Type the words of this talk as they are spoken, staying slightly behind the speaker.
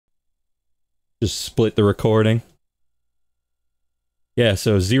Just split the recording. Yeah,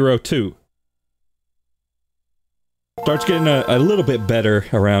 so 0-2. Starts getting a little bit better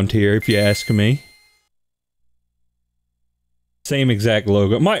around here, if you ask me. Same exact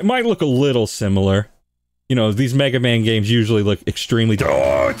logo. Might look a little similar. You know, these Mega Man games usually look extremely...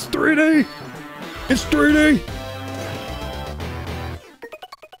 Oh, it's 3D! It's 3D!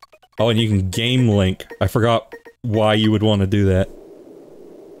 Oh, and you can game link. I forgot why you would want to do that.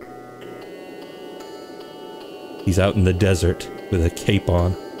 He's out in the desert with a cape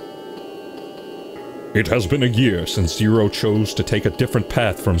on. It has been a year since Zero chose to take a different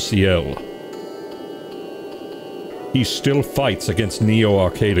path from CL. He still fights against Neo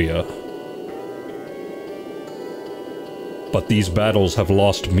Arcadia. But these battles have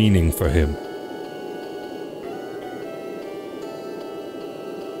lost meaning for him.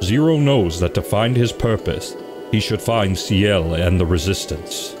 Zero knows that to find his purpose, he should find CL and the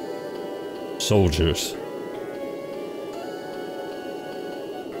Resistance. Soldiers.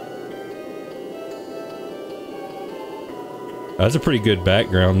 That's a pretty good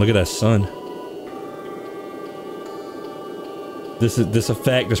background. Look at that sun. This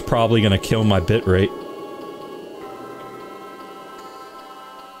effect is probably gonna kill my bitrate.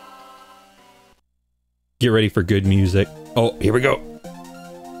 Get ready for good music. Oh, here we go.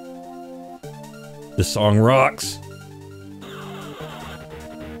 This song rocks.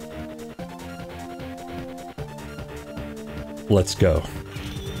 Let's go.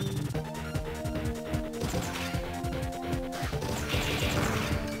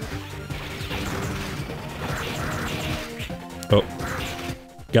 Oh.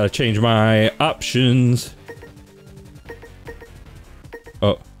 Gotta change my options.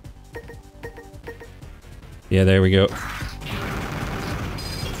 Oh. Yeah, there we go.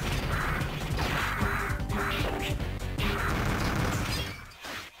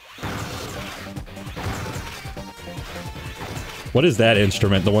 What is that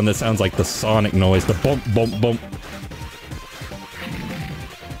instrument? The one that sounds like the Sonic noise. The bump, bump, bump.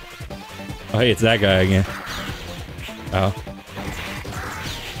 Oh, hey, it's that guy again. Oh.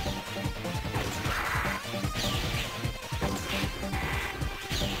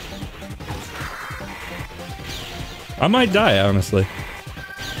 I might die, honestly.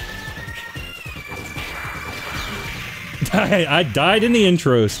 I died in the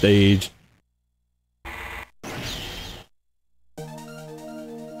intro stage.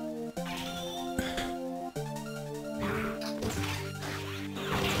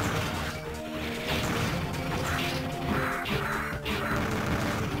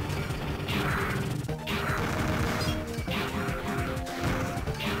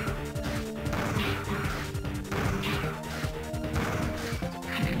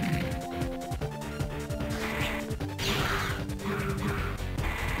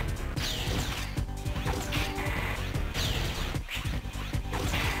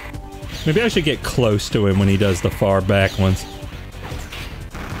 Maybe I should get close to him when he does the far back ones.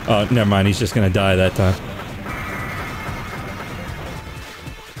 Oh, never mind, he's just gonna die that time.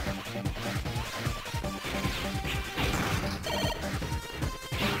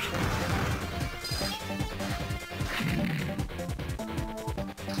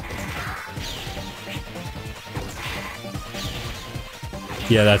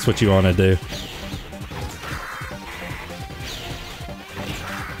 Yeah, that's what you want to do.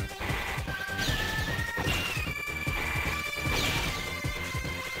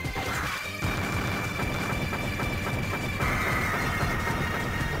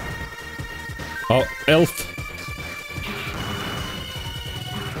 Oh, elf.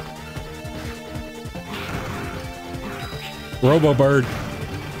 Robo-bird.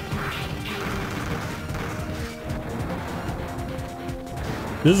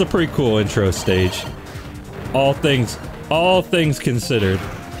 This is a pretty cool intro stage. All things considered.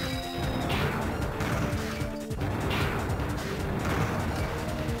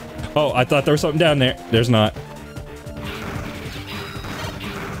 Oh, I thought there was something down there. There's not.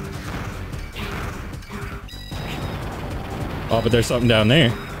 Oh, but there's something down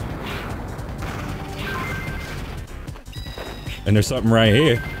there. And there's something right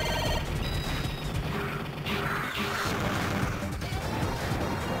here.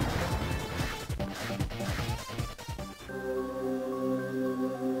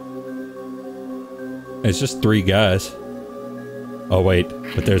 It's just 3 guys. Oh wait,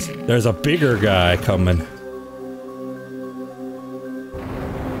 but there's a bigger guy coming.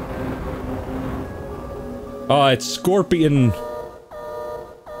 Oh, it's Scorpion.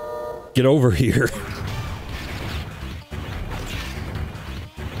 Get over here.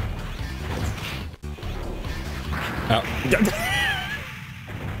 Ow.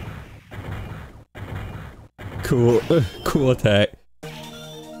 Cool, cool attack.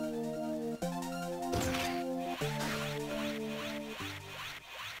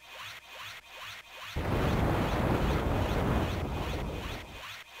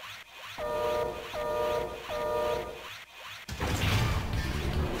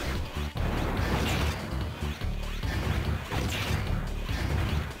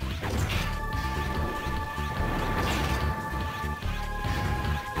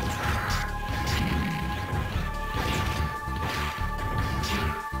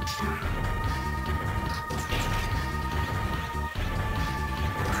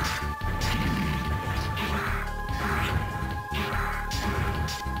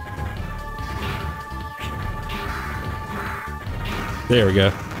 There we go.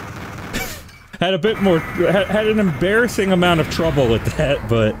 Had a bit more, had an embarrassing amount of trouble with that,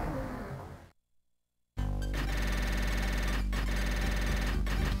 but...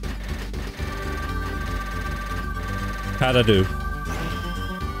 How'd I do?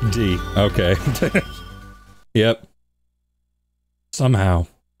 D. Okay. Yep. Somehow,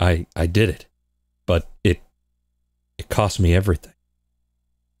 I did it. But it cost me everything.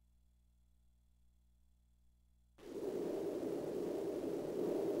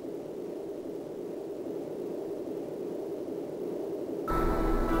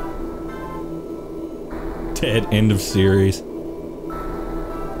 Dead. End of series.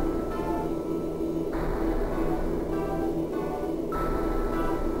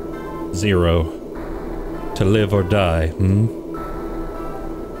 Zero. To live or die, hmm?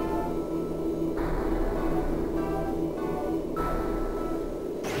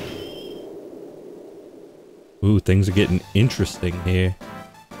 Ooh, things are getting interesting here.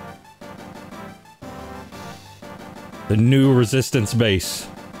 The new resistance base.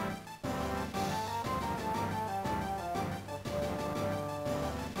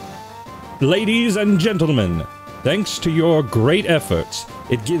 Ladies and gentlemen, thanks to your great efforts,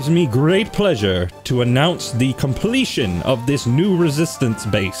 it gives me great pleasure to announce the completion of this new resistance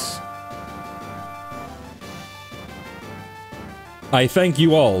base. I thank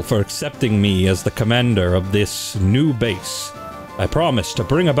you all for accepting me as the commander of this new base. I promise to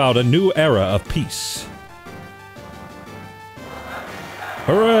bring about a new era of peace.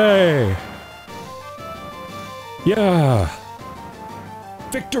 Hooray! Yeah!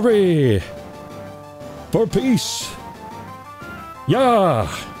 Victory! For peace! Yeah!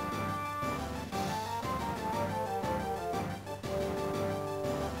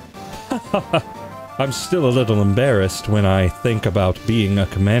 I'm still a little embarrassed when I think about being a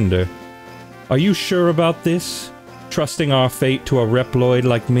commander. Are you sure about this? Trusting our fate to a Reploid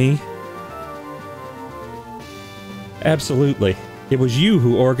like me? Absolutely. It was you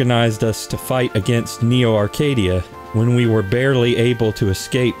who organized us to fight against Neo Arcadia when we were barely able to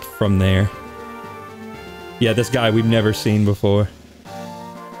escape from there. Yeah, this guy we've never seen before.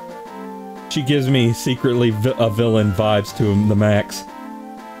 She gives me secretly a villain vibes to him, the max.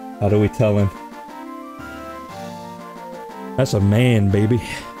 How do we tell him? That's a man, baby.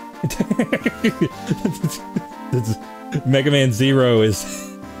 Mega Man Zero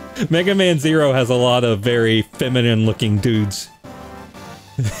is... Mega Man Zero has a lot of very feminine-looking dudes.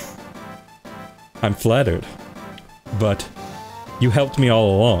 I'm flattered. But you helped me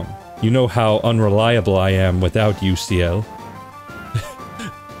all along. You know how unreliable I am without UCL.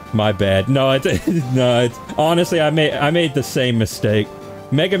 My bad. No, it's honestly I made the same mistake.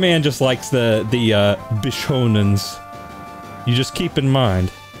 Mega Man just likes the Bishonens. You just keep in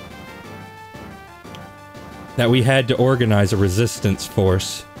mind that we had to organize a resistance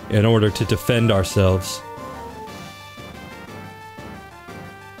force in order to defend ourselves.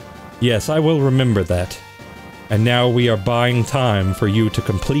 Yes, I will remember that. And now we are buying time for you to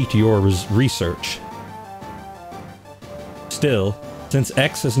complete your research. Still, since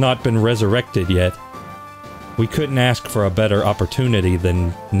X has not been resurrected yet, we couldn't ask for a better opportunity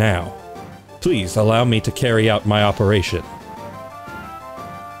than now. Please allow me to carry out my operation.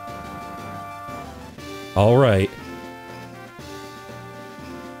 Alright.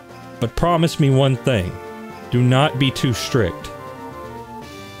 But promise me one thing. Do not be too strict.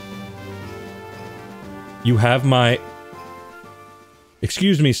 You have my...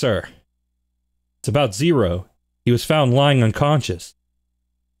 Excuse me, sir. It's about Zero. He was found lying unconscious.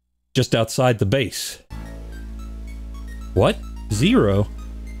 Just outside the base. What? Zero?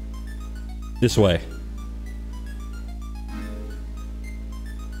 This way.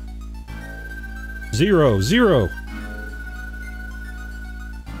 Zero! Zero!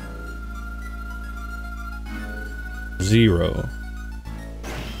 Zero.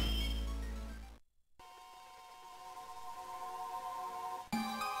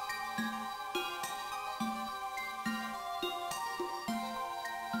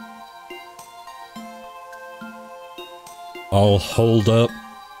 I'll hold up.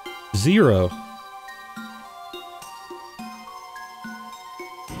 Zero.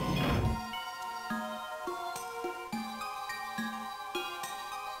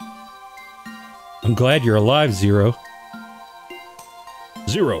 I'm glad you're alive, Zero.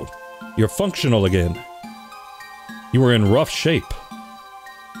 Zero, you're functional again. You were in rough shape.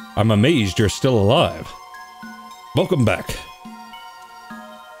 I'm amazed you're still alive. Welcome back.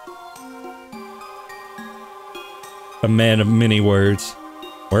 A man of many words.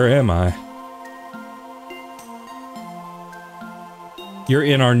 Where am I? You're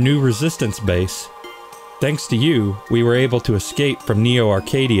in our new resistance base. Thanks to you, we were able to escape from Neo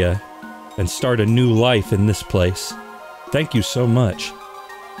Arcadia and start a new life in this place. Thank you so much.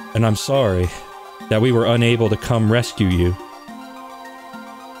 And I'm sorry that we were unable to come rescue you.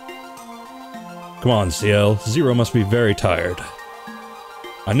 Come on, CL. Zero must be very tired.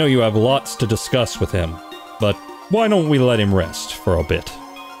 I know you have lots to discuss with him, but why don't we let him rest for a bit?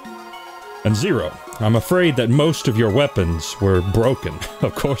 And Zero, I'm afraid that most of your weapons were broken.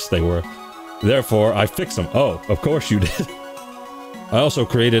 Of course they were. Therefore, I fixed them. Oh, of course you did. I also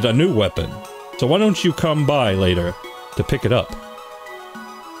created a new weapon. So why don't you come by later to pick it up?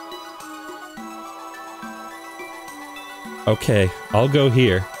 Okay, I'll go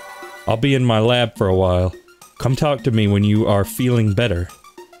here. I'll be in my lab for a while. Come talk to me when you are feeling better.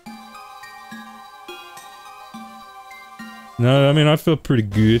 No, I mean, I feel pretty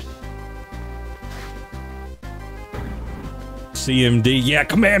good. CMD, yeah,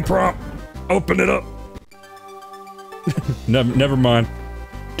 command prompt! Open it up! Never mind.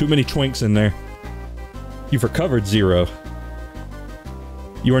 Too many twinks in there. You've recovered, Zero.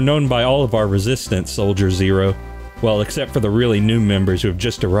 You are known by all of our resistance, Soldier Zero. Well, except for the really new members who have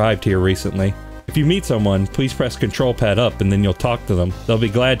just arrived here recently. If you meet someone, please press control pad up and then you'll talk to them. They'll be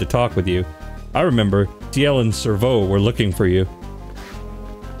glad to talk with you. I remember, Ciel and Servo were looking for you.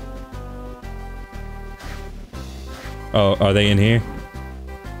 Oh, are they in here?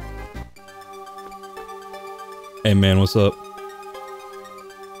 Hey man, what's up?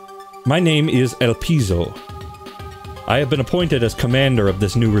 My name is El Piso. I have been appointed as commander of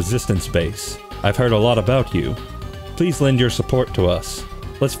this new resistance base. I've heard a lot about you. Please lend your support to us.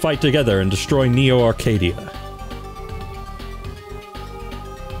 Let's fight together and destroy Neo Arcadia.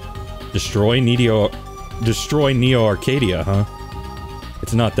 Destroy Neo Arcadia, huh?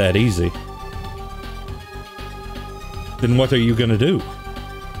 It's not that easy. Then what are you gonna do?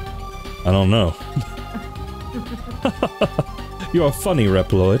 I don't know. You're funny,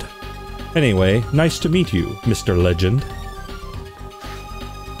 Reploid. Anyway, nice to meet you, Mr. Legend.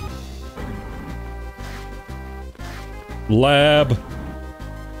 Lab.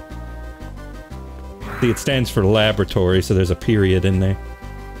 See, it stands for laboratory, so there's a period in there.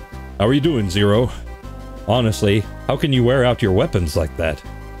 How are you doing, Zero? Honestly, how can you wear out your weapons like that?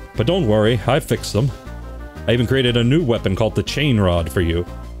 But don't worry, I fixed them. I even created a new weapon called the Chain Rod for you.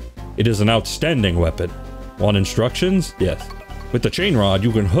 It is an outstanding weapon. Want instructions? Yes. With the Chain Rod,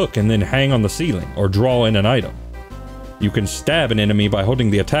 you can hook and then hang on the ceiling, or draw in an item. You can stab an enemy by holding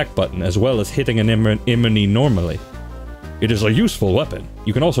the attack button, as well as hitting an enemy normally. It is a useful weapon.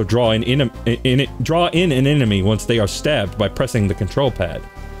 You can also draw in an enemy once they are stabbed by pressing the control pad.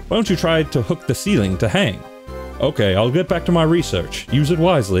 Why don't you try to hook the ceiling to hang? Okay, I'll get back to my research. Use it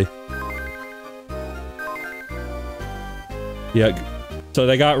wisely. Yeah, so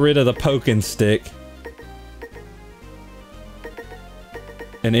they got rid of the poking stick.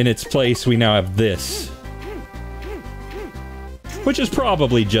 And in its place, we now have this. Which is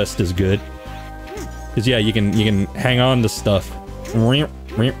probably just as good. Because yeah, you can hang on to stuff. You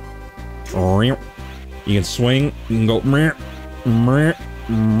can swing, you can go.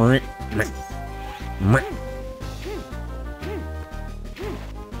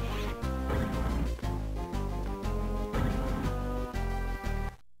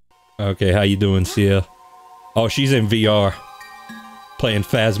 Okay, how you doing, Sia? Oh, she's in VR. Playing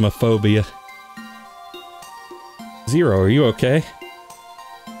Phasmophobia. Zero, are you okay?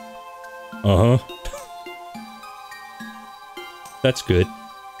 Uh-huh. That's good.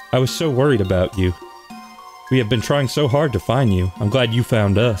 I was so worried about you. We have been trying so hard to find you. I'm glad you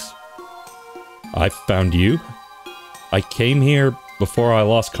found us. I found you? I came here before I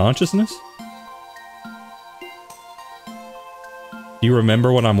lost consciousness? Do you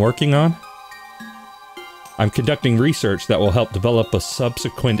remember what I'm working on? I'm conducting research that will help develop a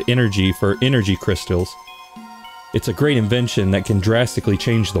subsequent energy for energy crystals. It's a great invention that can drastically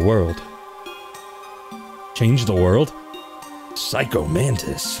change the world. Change the world? Psycho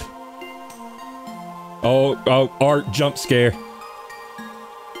Mantis. Oh, art jump scare.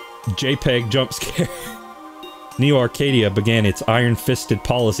 JPEG jump scare. Neo-Arcadia began its iron-fisted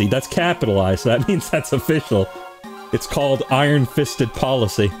policy. That's capitalized, so that means that's official. It's called iron-fisted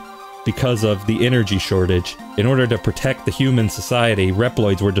policy because of the energy shortage. In order to protect the human society,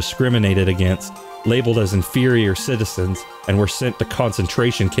 Reploids were discriminated against, labeled as inferior citizens, and were sent to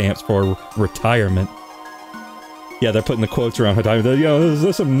concentration camps for retirement. Yeah, they're putting the quotes around retirement. Yo,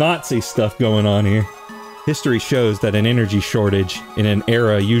 there's some Nazi stuff going on here. History shows that an energy shortage in an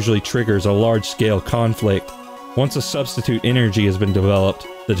era usually triggers a large-scale conflict. Once a substitute energy has been developed,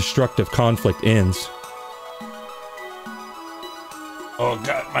 the destructive conflict ends. Oh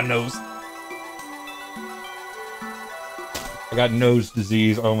god, my nose. I got nose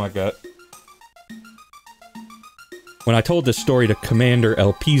disease, oh my god. When I told this story to Commander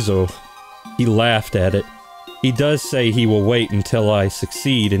El Piso, he laughed at it. He does say he will wait until I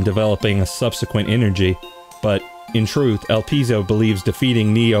succeed in developing a subsequent energy, but in truth, El Piso believes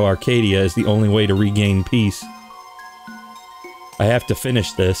defeating Neo-Arcadia is the only way to regain peace. I have to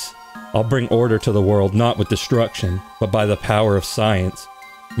finish this. I'll bring order to the world not with destruction, but by the power of science.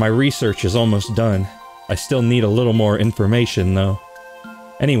 My research is almost done. I still need a little more information, though.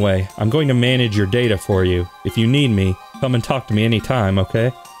 Anyway, I'm going to manage your data for you. If you need me, come and talk to me anytime,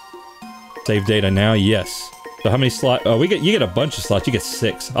 okay? Save data now? Yes. So how many slots? Oh, you get a bunch of slots. You get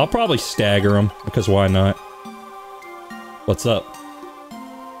 6. I'll probably stagger them, because why not? What's up?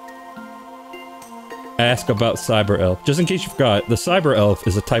 Ask about Cyber Elf. Just in case you forgot, the Cyber Elf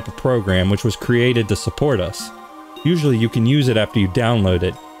is a type of program which was created to support us. Usually you can use it after you download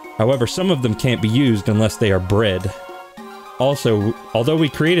it. However, some of them can't be used unless they are bred. Also, although we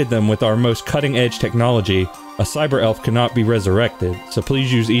created them with our most cutting-edge technology, a Cyber Elf cannot be resurrected, so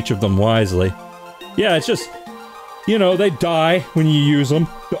please use each of them wisely. Yeah, it's just, you know, they die when you use them.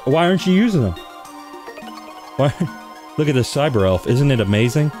 Why aren't you using them? Why? Look at this Cyber Elf, isn't it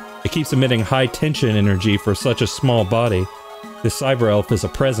amazing? It keeps emitting high-tension energy for such a small body. This Cyber Elf is a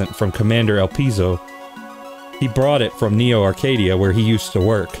present from Commander El Piso. He brought it from Neo-Arcadia, where he used to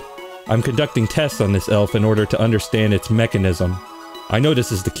work. I'm conducting tests on this elf in order to understand its mechanism. I know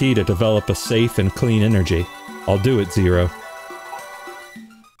this is the key to develop a safe and clean energy. I'll do it, Zero.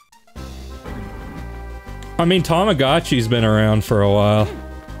 I mean, Tamagotchi's been around for a while.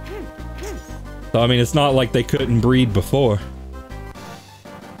 So, I mean, it's not like they couldn't breed before.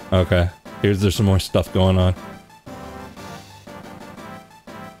 Okay, there's some more stuff going on.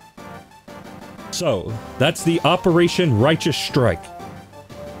 So, that's the Operation Righteous Strike.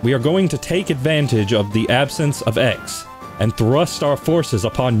 We are going to take advantage of the absence of X and thrust our forces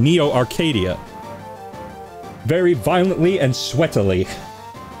upon Neo-Arcadia. Very violently and sweatily.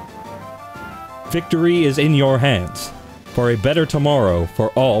 Victory is in your hands. For a better tomorrow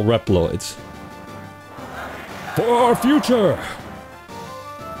for all Reploids. For our future!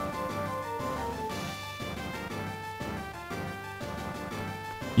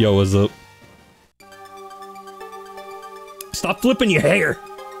 Yo, what's up? Stop flipping your hair!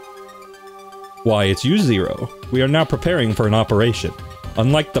 Why, it's you, Zero. We are now preparing for an operation.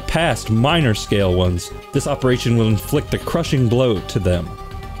 Unlike the past minor-scale ones, this operation will inflict a crushing blow to them.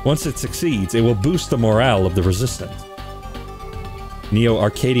 Once it succeeds, it will boost the morale of the Resistance.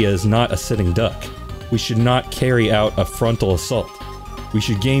 Neo-Arcadia is not a sitting duck. We should not carry out a frontal assault. We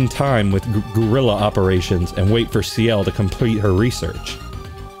should gain time with guerrilla operations and wait for CL to complete her research.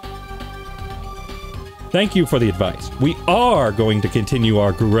 Thank you for the advice. We are going to continue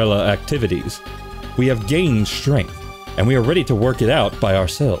our guerrilla activities. We have gained strength, and we are ready to work it out by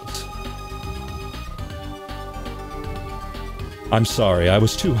ourselves. I'm sorry, I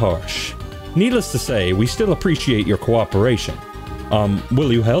was too harsh. Needless to say, we still appreciate your cooperation.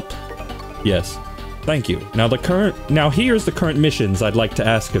 Will you help? Yes. Thank you. Now here's the current missions I'd like to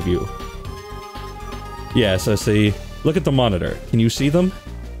ask of you. Yes, I see. Look at the monitor. Can you see them?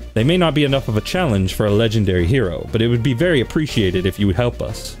 They may not be enough of a challenge for a legendary hero, but it would be very appreciated if you would help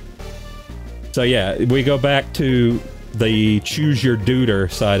us. So yeah, we go back to the choose your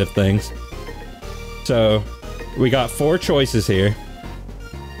duder side of things. So, we got 4 choices here.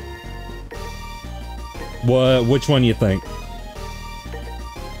 Which one do you think?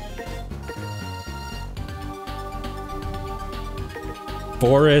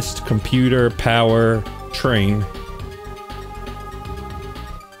 Forest, computer, power, train.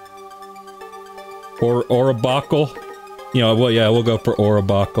 Or Orabacle? You know, well, yeah, we'll go for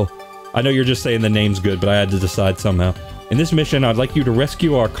Orabacle. I know you're just saying the name's good, but I had to decide somehow. In this mission, I'd like you to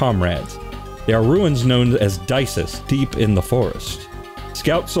rescue our comrades. There are ruins known as Dices, deep in the forest.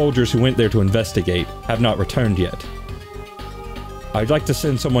 Scout soldiers who went there to investigate have not returned yet. I'd like to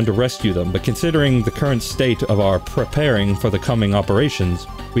send someone to rescue them, but considering the current state of our preparing for the coming operations,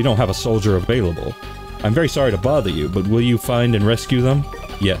 we don't have a soldier available. I'm very sorry to bother you, but will you find and rescue them?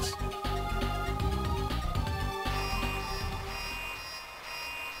 Yes.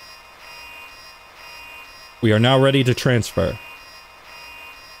 We are now ready to transfer.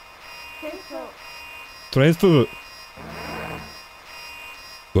 Transfer.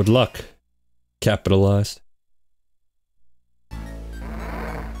 Good luck. Capitalized.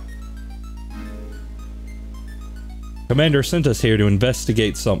 Commander sent us here to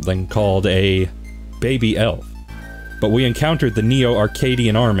investigate something called a baby elf. But we encountered the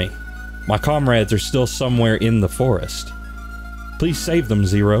Neo-Arcadian army. My comrades are still somewhere in the forest. Please save them,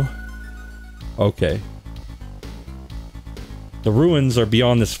 Zero. Okay. The ruins are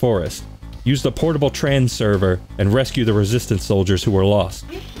beyond this forest. Use the portable trans server and rescue the resistance soldiers who were lost.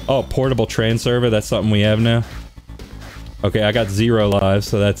 Oh, portable trans server? That's something we have now? Okay, I got 0 lives,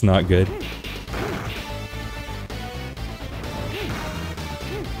 so that's not good.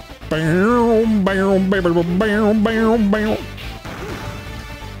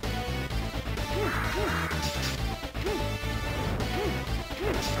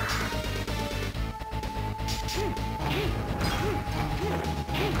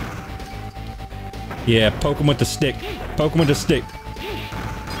 Yeah, poke him with the stick. Poke him with the stick.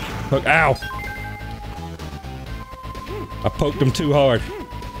 Poke. Ow! I poked him too hard.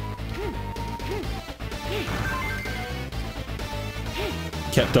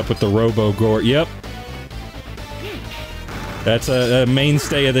 Kept up with the Robo-Gore. Yep. That's a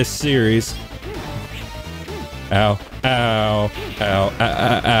mainstay of this series. Ow. Ow. Ow. Ow.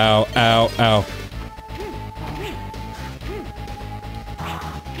 Ow. Ow. Ow.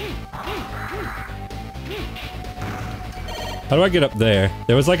 How do I get up there?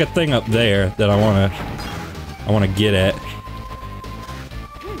 There was like a thing up there that I wanna get at.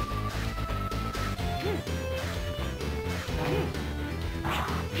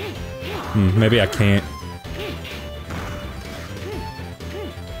 Maybe I can't.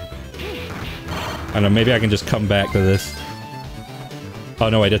 I don't know, maybe I can just come back to this. Oh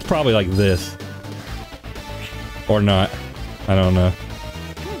no, wait, it's probably like this. Or not. I don't know.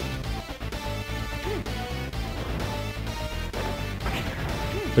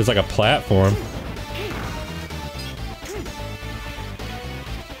 There's like a platform.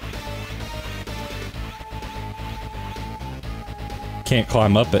 Can't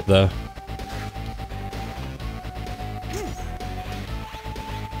climb up it though.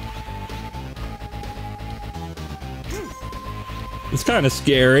 It's kind of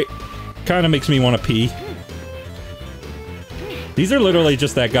scary. Kind of makes me want to pee. These are literally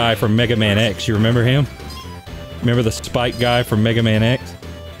just that guy from Mega Man X. You remember him? Remember the Spike guy from Mega Man X?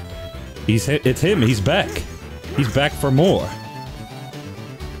 It's him. He's back. He's back for more.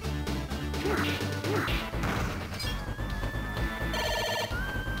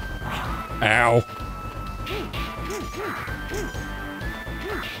 Ow.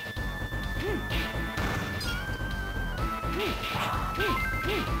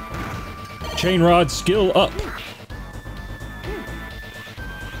 Chain rod skill up.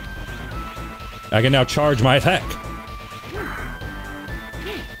 I can now charge my attack.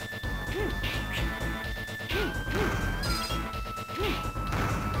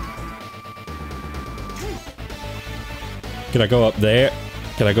 Can I go up there?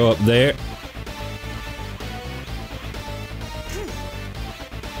 Can I go up there?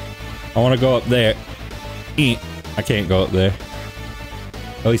 I want to go up there. I can't go up there.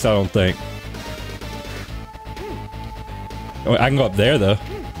 At least I don't think. Oh, I can go up there though.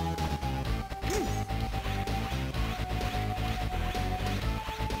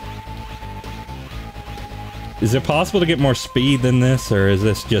 Is it possible to get more speed than this, or is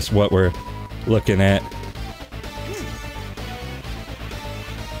this just what we're looking at?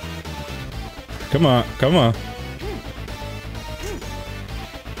 Come on, come on.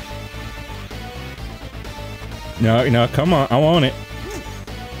 No, no, come on, I want it.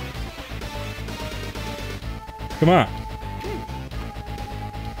 Come on.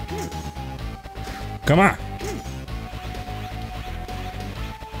 Come on.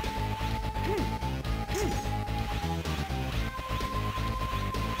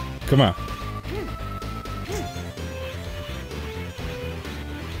 Come on.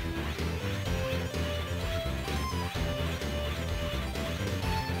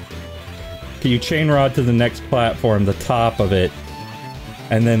 Can you chain rod to the next platform, the top of it,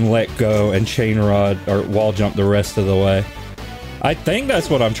 and then let go and chain rod or wall jump the rest of the way? I think that's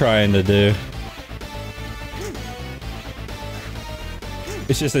what I'm trying to do.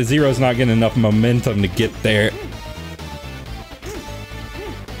 It's just that Zero's not getting enough momentum to get there.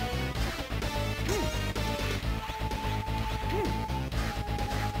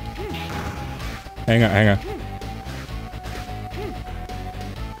 Hang on, hang on.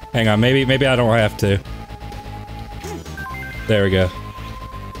 Hang on, maybe I don't have to. There we go.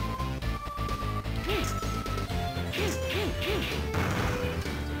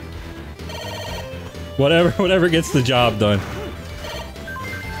 Whatever gets the job done.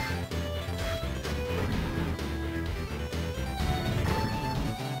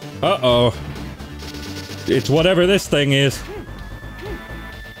 Uh-oh. It's whatever this thing is.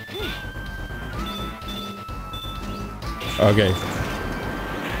 Okay.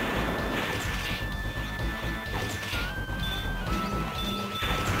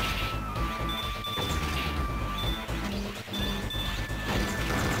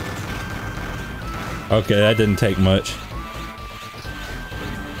 Okay, that didn't take much.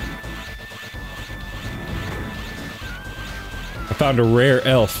 I found a rare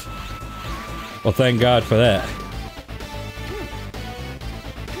elf. Well, thank God for that.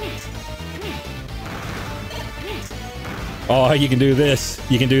 Oh, you can do this.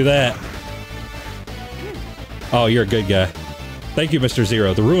 You can do that. Oh, you're a good guy. Thank you, Mr.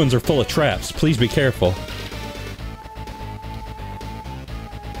 Zero. The ruins are full of traps. Please be careful.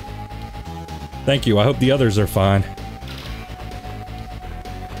 Thank you. I hope the others are fine.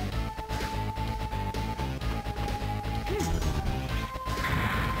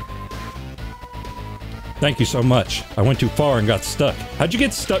 Thank you so much. I went too far and got stuck. How'd you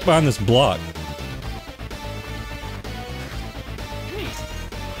get stuck behind this block?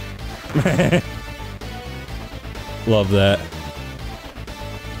 Love that.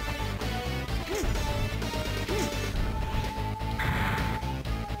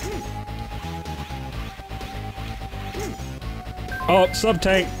 Oh,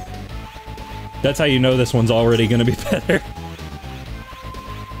 sub-tank. That's how you know this one's already gonna be better.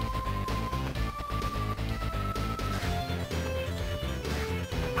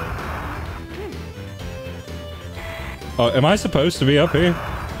 Oh, am I supposed to be up here?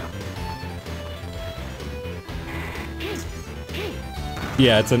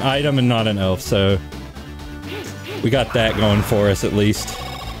 Yeah, it's an item and not an elf, so... we got that going for us, at least.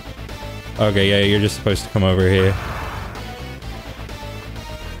 Okay, yeah, you're just supposed to come over here.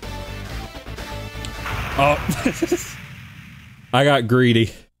 Oh. I got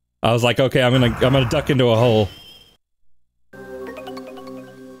greedy. I was like, okay, I'm gonna duck into a hole.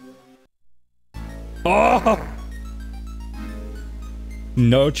 Oh!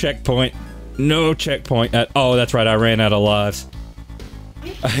 No checkpoint. No checkpoint at- oh, that's right, I ran out of lives.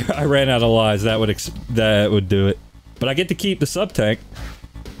 I ran out of lives, that would do it. But I get to keep the sub-tank.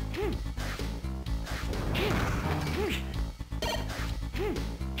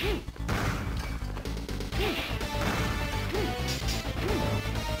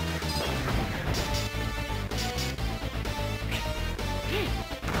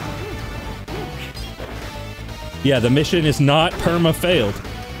 Yeah, the mission is not perma-failed.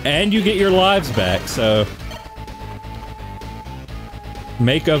 And you get your lives back, so...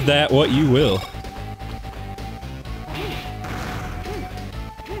 make of that what you will.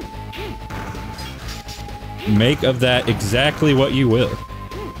 Make of that exactly what you will.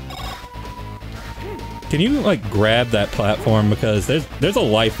 Can you, like, grab that platform? Because there's a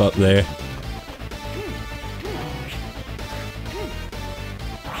life up there.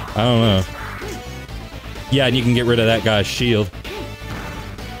 I don't know. Yeah, and you can get rid of that guy's shield.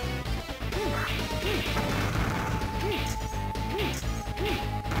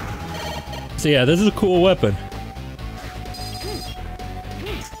 So yeah, this is a cool weapon.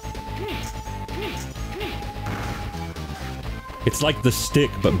 It's like the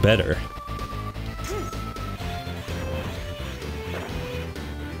stick, but better.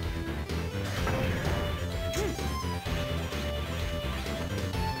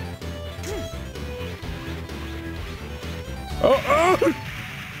 Oh!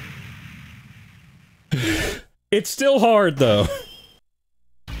 It's still hard, though.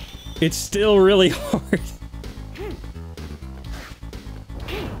 It's still really hard.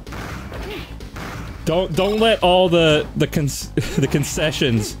 Don't let all the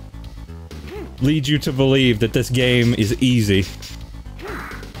concessions lead you to believe that this game is easy.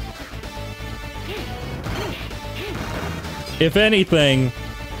 If anything,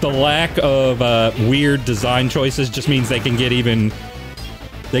 the lack of weird design choices just means they can get even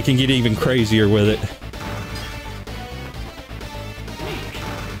crazier with it.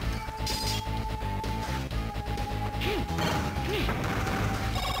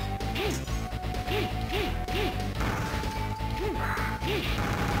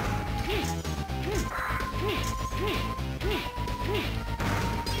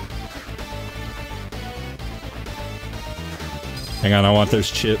 Hang on, I want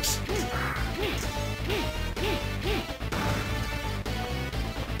those chips.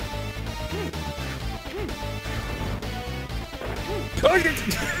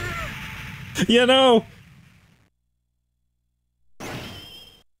 You know,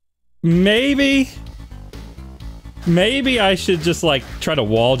 maybe I should just, like, try to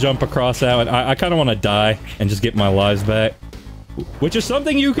wall jump across that one. I kind of want to die and just get my lives back. Which is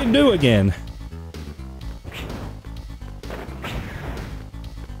something you can do again.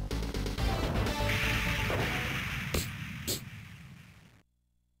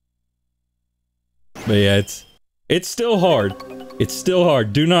 But yeah, it's still hard. It's still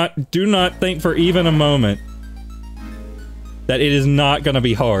hard. Do not think for even a moment that it is not gonna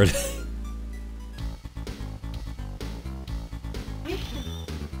be hard.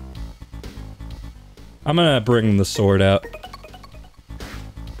 I'm gonna bring the sword out.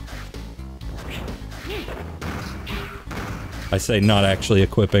 I say not actually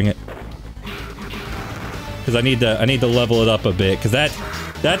equipping it. Because I need to level it up a bit, because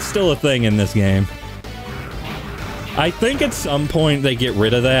that's still a thing in this game. I think at some point they get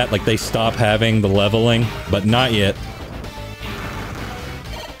rid of that, like they stop having the leveling, but not yet.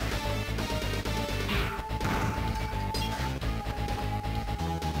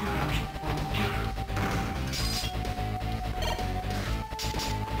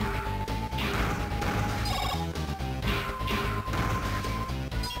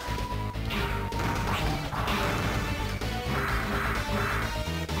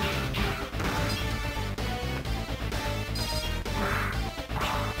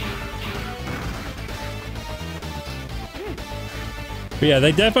 But yeah,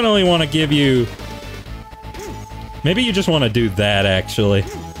 they definitely want to give you... Maybe you just want to do that, actually.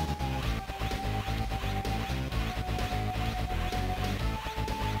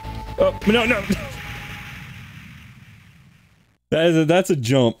 Oh, no! That's a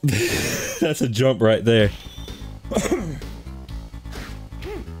jump. That's a jump right there.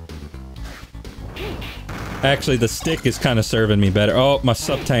 Actually, the stick is kind of serving me better. Oh, my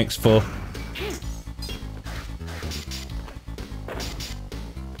sub-tank's full.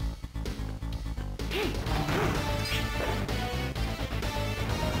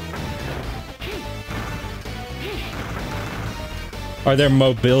 Are there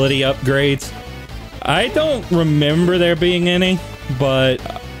mobility upgrades? I don't remember there being any, but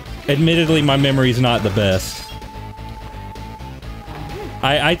admittedly my memory's not the best.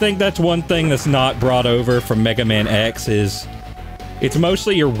 I think that's one thing that's not brought over from Mega Man X is it's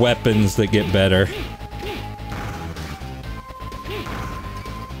mostly your weapons that get better.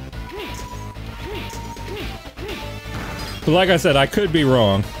 But like I said, I could be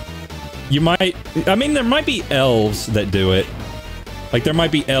wrong. You might... I mean, there might be elves that do it. Like, there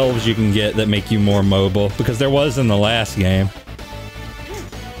might be elves you can get that make you more mobile, because there was in the last game.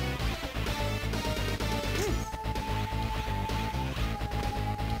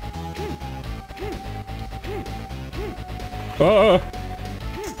 Oh!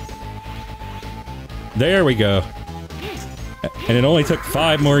 There we go. And it only took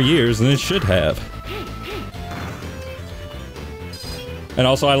 5 more years than it should have. And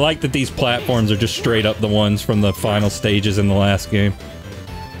also, I like that these platforms are just straight up the ones from the final stages in the last game.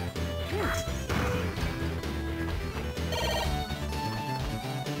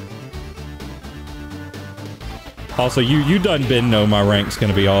 Also, you done been know my rank's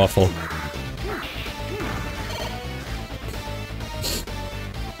gonna be awful.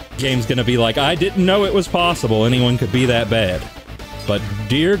 Game's gonna be like, I didn't know it was possible anyone could be that bad. But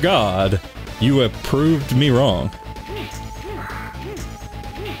dear God, you have proved me wrong.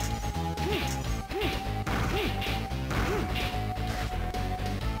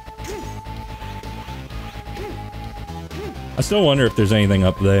 I still wonder if there's anything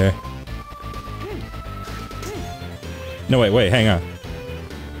up there. No, wait, hang on.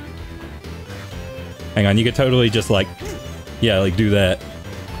 Hang on, you could totally just like... Yeah, like do that.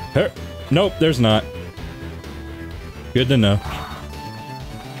 Nope, there's not. Good to know.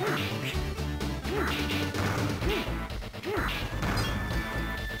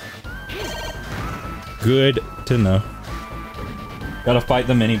 Good to know. Gotta fight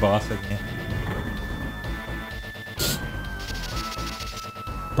the mini-boss again.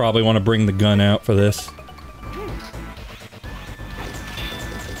 Probably want to bring the gun out for this.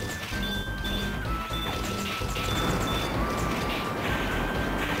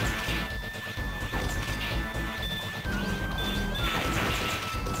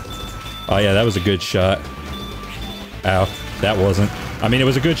 Oh yeah, that was a good shot. Ow, that wasn't. I mean, it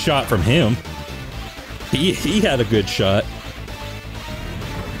was a good shot from him. He had a good shot.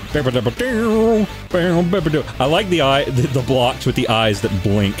 I like the blocks with the eyes that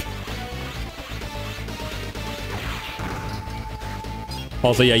blink.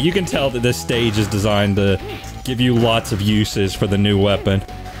 Also, yeah, you can tell that this stage is designed to give you lots of uses for the new weapon.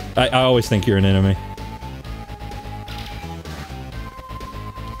 I always think you're an enemy.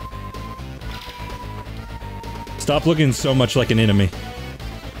 Stop looking so much like an enemy.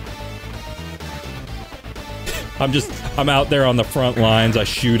 I'm out there on the front lines, I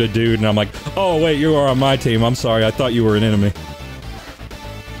shoot a dude, and I'm like, oh wait, you are on my team, I'm sorry, I thought you were an enemy.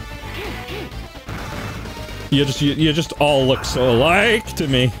 You just all look so alike to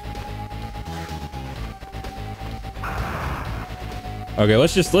me. Okay,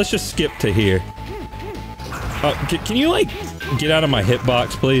 let's just skip to here. Can you, like, get out of my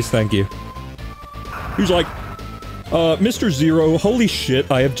hitbox, please? Thank you. He's like, Mr. Zero, holy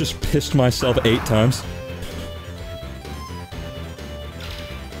shit, I have just pissed myself 8 times.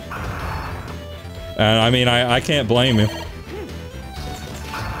 And, I mean, I can't blame him.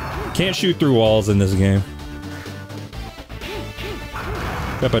 Can't shoot through walls in this game.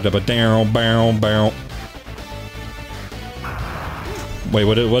 Wait,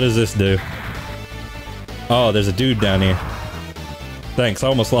 what does this do? Oh, there's a dude down here. Thanks, I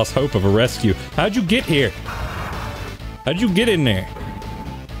almost lost hope of a rescue. How'd you get here? How'd you get in there?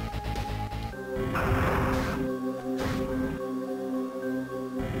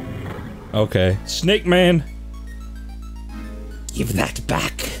 Okay. Snake Man! Give that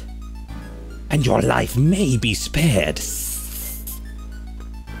back, and your life may be spared.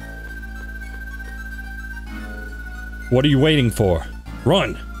 What are you waiting for?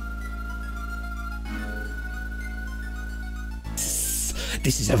 Run!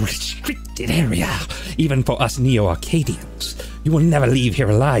 This is a restricted area, even for us Neo-Arcadians. You will never leave here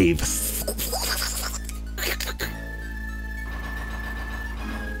alive.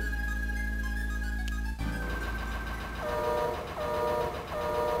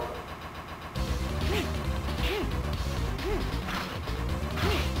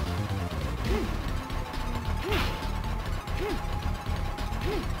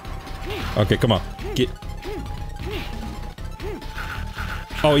 Okay, come on. Get...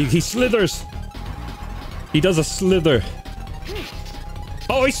 Oh, he slithers! He does a slither.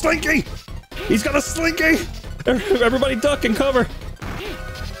 Oh, he's slinky! He's got a slinky! Everybody duck and cover!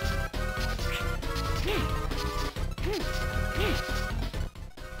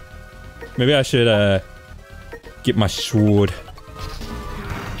 Maybe I should, get my sword.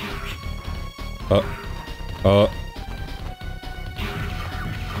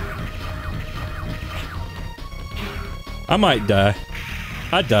 I might die.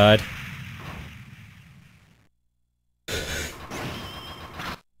 I died.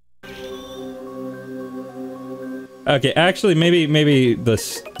 Okay, actually, maybe the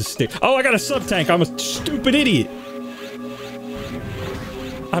stick. Oh, I got a sub-tank! I'm a stupid idiot!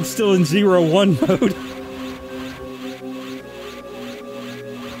 I'm still in 0-1 mode.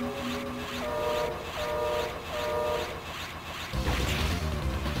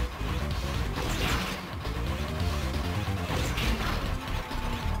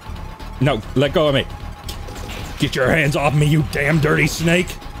 No, let go of me. Get your hands off me, you damn dirty snake.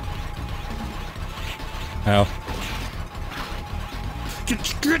 Ow.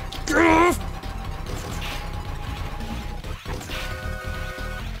 Get off!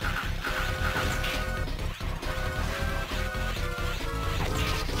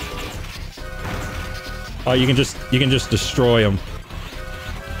 Oh, you can just destroy them.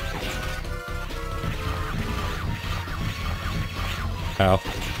 Ow.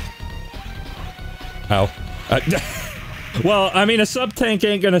 Ow. Well, I mean, a sub-tank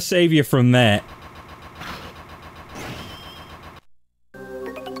ain't gonna save you from that.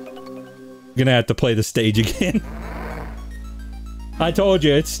 Gonna have to play the stage again. I told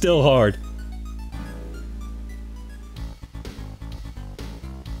you, it's still hard.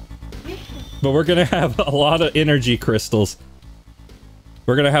 But we're gonna have a lot of energy crystals.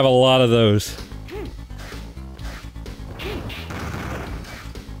 We're gonna have a lot of those.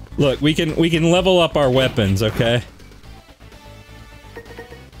 Look, we can level up our weapons, okay?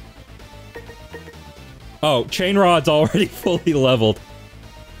 Oh, chain rod's already fully leveled.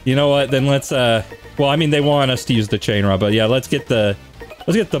 You know what? Then let's well, I mean, they want us to use the chain rod, but yeah, let's get the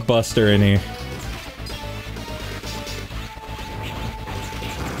buster in here.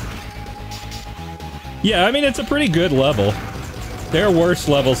 Yeah, I mean, it's a pretty good level. There are worse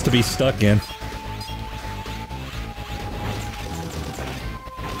levels to be stuck in.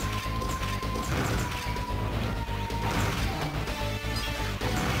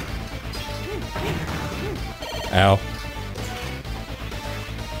 Ow.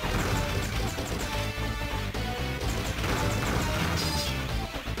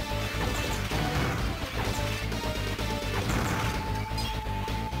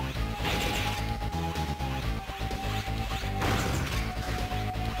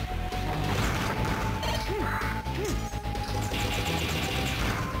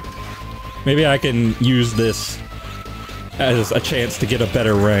 Maybe I can use this as a chance to get a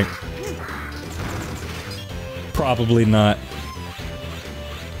better rank. Probably not.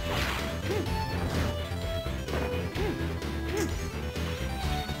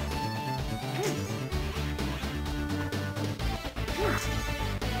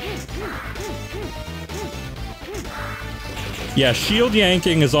 Yeah, shield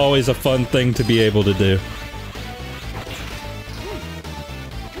yanking is always a fun thing to be able to do.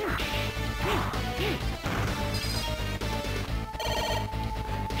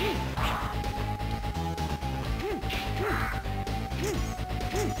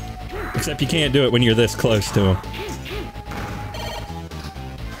 Except you can't do it when you're this close to him.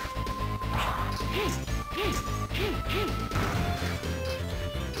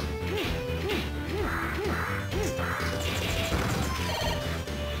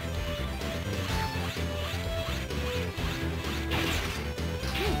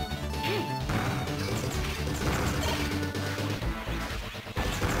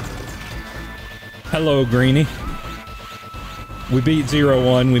 Hello, Greenie. We beat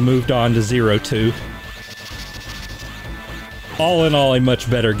 0-1, we moved on to 0-2. All in all, a much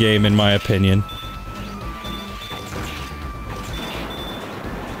better game, in my opinion.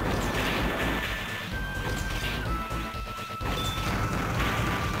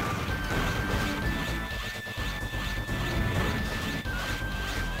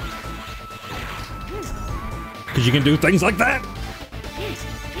 Because you can do things like that!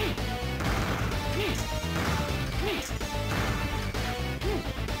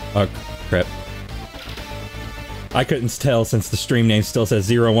 Oh, crap. I couldn't tell since the stream name still says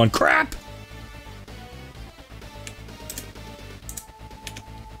 0-1. Crap!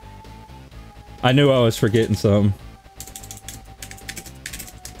 I knew I was forgetting something.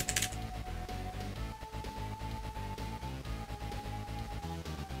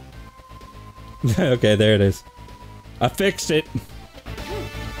 Okay, there it is. I fixed it.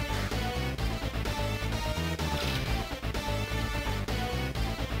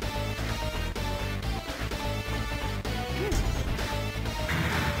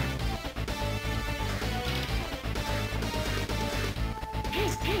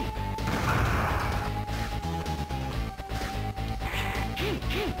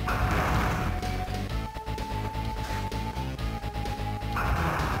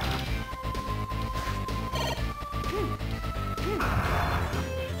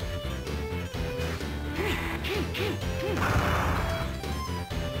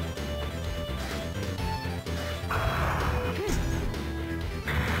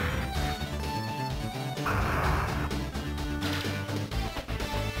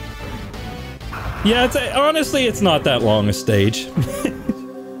 Yeah, honestly, it's not that long a stage.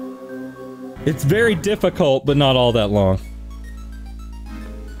 It's very difficult, but not all that long.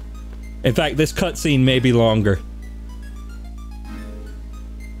 In fact, this cutscene may be longer.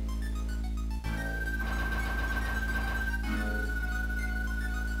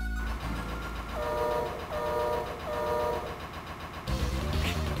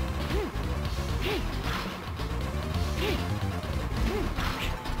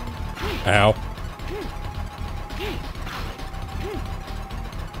 Ow.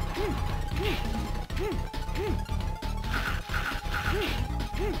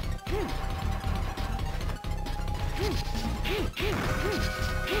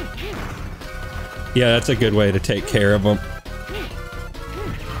 Yeah, that's a good way to take care of them.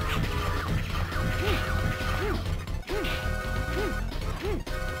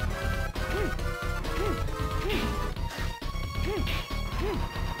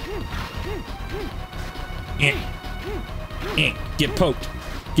 Get poked.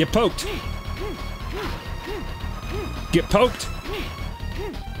 Get poked. Get poked.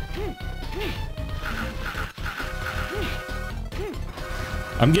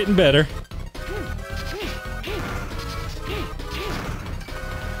 I'm getting better.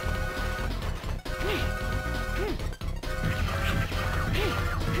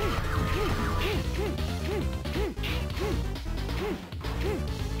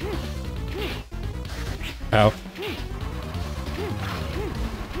 Ow.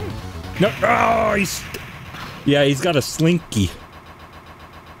 No, oh, yeah, he's got a slinky.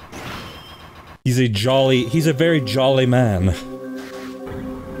 He's a very jolly man.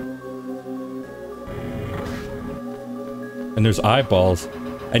 And there's eyeballs.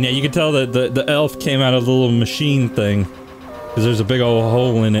 And yeah, you can tell that the elf came out of the little machine thing. Because there's a big old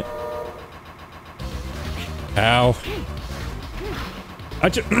hole in it. Ow.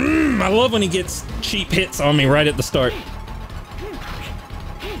 I love when he gets cheap hits on me right at the start.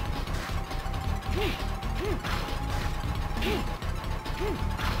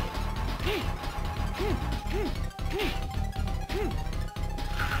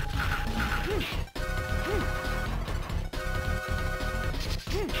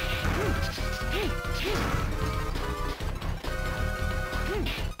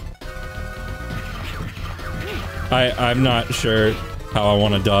 I'm not sure how I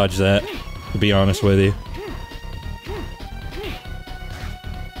want to dodge that, to be honest with you.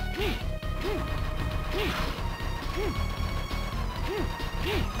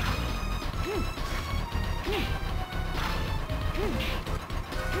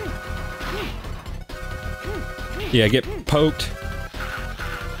 Yeah, get poked.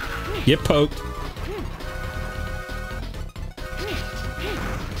 Get poked.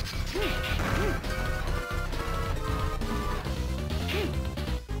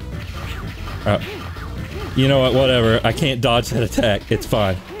 You know what, whatever. I can't dodge that attack. It's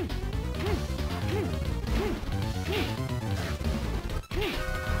fine.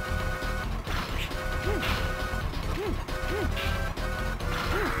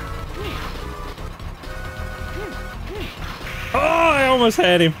 Oh, I almost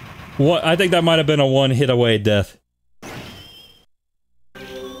had him. What? I think that might have been a one-hit away death.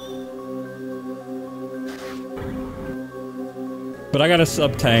 But I got a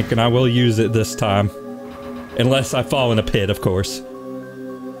sub-tank, and I will use it this time. Unless I fall in a pit, of course.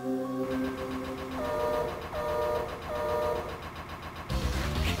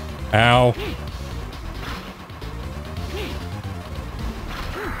 Ow.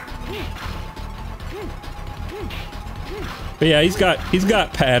 But yeah, he's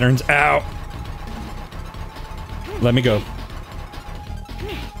got patterns. Ow. Let me go.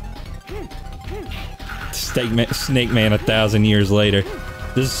 Snake Man 1,000 years later.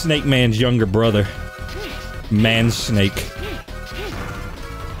 This is Snake Man's younger brother. Man Snake.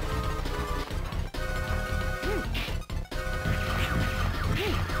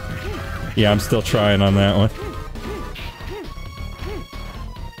 Yeah, I'm still trying on that one.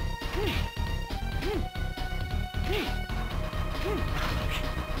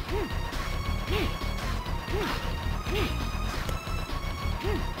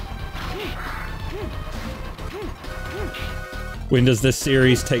 When does this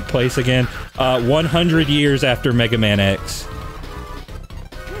series take place again? 100 years after Mega Man X.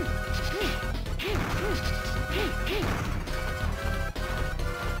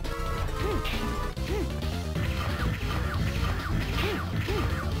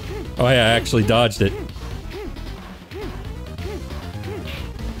 Oh yeah, I actually dodged it.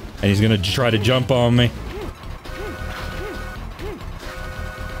 And he's gonna try to jump on me.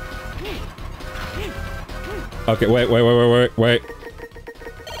 Okay, wait.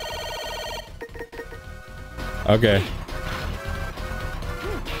 Okay.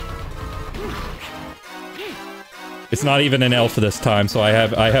 It's not even an elf this time, so I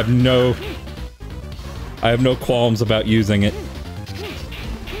have no qualms about using it.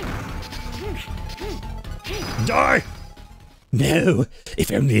 Die! No,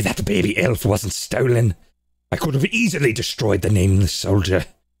 if only that baby elf wasn't stolen. I could have easily destroyed the nameless soldier.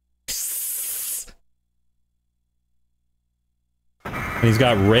 And he's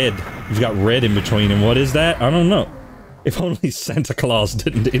got red. He's got red in between him. What is that? I don't know. If only Santa Claus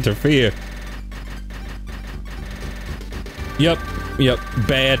didn't interfere. Yep.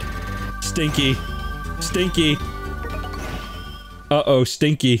 Bad. Stinky. Stinky. Uh-oh,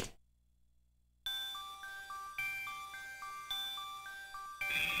 stinky.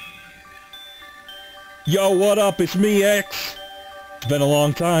 Yo, what up? It's me, X. It's been a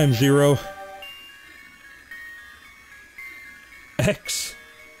long time, Zero. X.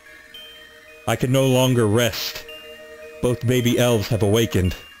 I can no longer rest. Both baby elves have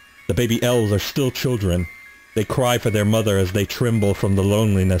awakened. The baby elves are still children. They cry for their mother as they tremble from the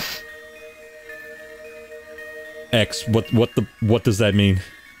loneliness. X, what does that mean?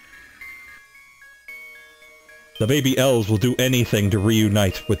 The baby elves will do anything to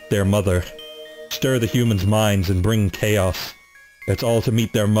reunite with their mother. Stir the humans' minds and bring chaos. It's all to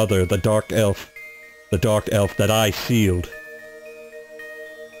meet their mother, the dark elf. The dark elf that I sealed.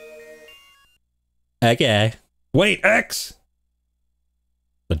 Okay. Wait, X!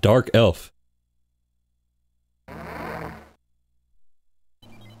 The Dark Elf.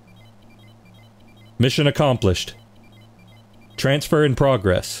 Mission accomplished. Transfer in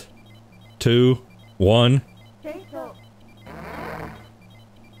progress. 2, 1.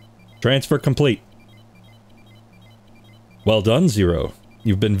 Transfer complete. Well done, Zero.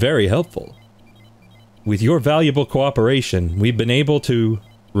 You've been very helpful. With your valuable cooperation, we've been able to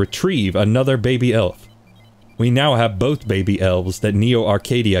retrieve another baby elf. We now have both baby elves that Neo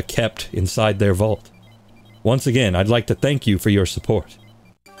Arcadia kept inside their vault. Once again, I'd like to thank you for your support.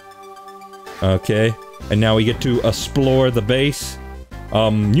 Okay, and now we get to explore the base.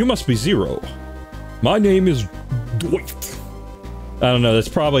 You must be Zero. My name is Dwight. I don't know, that's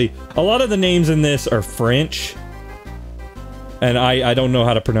probably... A lot of the names in this are French. And I don't know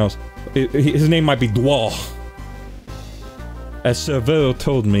how to pronounce... His name might be Dwa. As Servo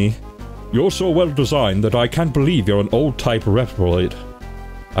told me, you're so well designed that I can't believe you're an old type Reploid.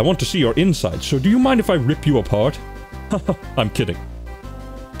 I want to see your insides, so do you mind if I rip you apart? I'm kidding.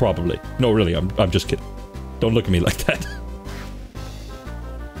 Probably. No, really, I'm just kidding. Don't look at me like that.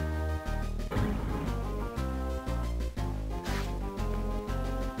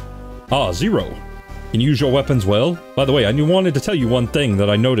 Ah, Zero. Can you use your weapons well? By the way, I wanted to tell you one thing that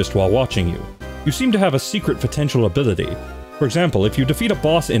I noticed while watching you. You seem to have a secret potential ability. For example, if you defeat a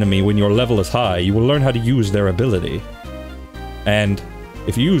boss enemy when your level is high, you will learn how to use their ability. And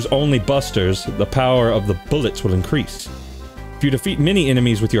if you use only busters, the power of the bullets will increase. If you defeat many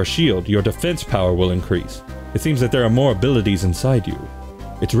enemies with your shield, your defense power will increase. It seems that there are more abilities inside you.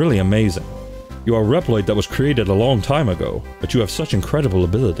 It's really amazing. You are a Reploid that was created a long time ago, but you have such incredible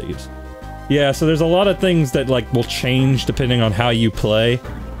abilities. Yeah, so there's a lot of things that, like, will change depending on how you play.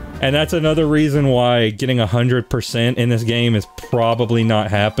 And that's another reason why getting 100% in this game is probably not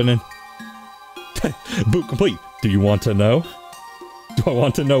happening. Boot complete. Do you want to know? Do I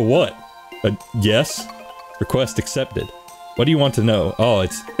want to know what? Yes? Request accepted. What do you want to know? Oh,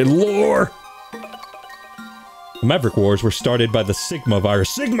 it's lore! The Maverick Wars were started by the Sigma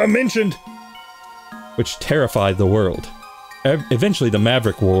virus. Sigma mentioned! Which terrified the world. Eventually, the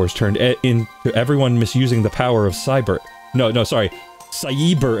Maverick Wars turned into everyone misusing the power of cyber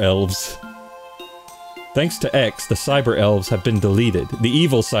elves. Thanks to X, the cyber elves have been deleted. The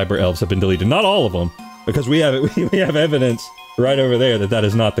evil cyber elves have been deleted. Not all of them, because we have evidence right over there that that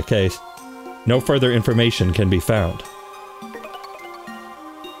is not the case. No further information can be found.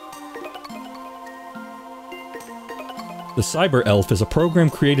 The Cyber Elf is a program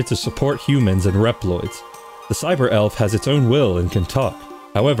created to support humans and Reploids. The Cyber Elf has its own will and can talk.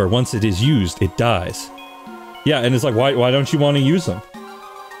 However, once it is used, it dies. Yeah, and it's like, why don't you want to use them?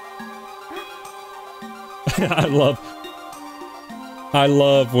 I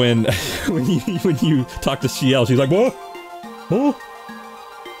love when when you talk to CL, she's like, "What? Oh."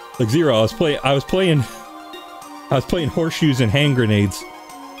 Like Zero, I was playing horseshoes and hand grenades.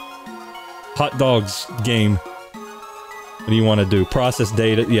 Hot dogs game. What do you want to do? Process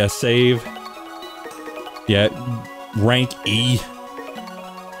data. Yeah, save. Yeah, rank E.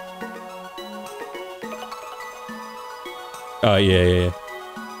 Oh, yeah.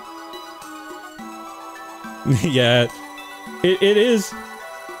 Yeah, it is.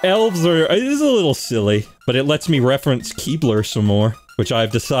 Elves are. It is a little silly, but it lets me reference Keebler some more, which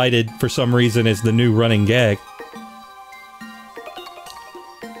I've decided for some reason is the new running gag.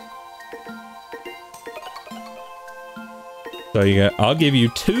 So I'll give you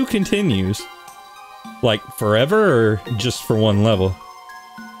 2 continues. Like, forever, or just for 1 level?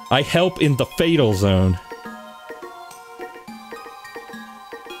 I help in the Fatal Zone.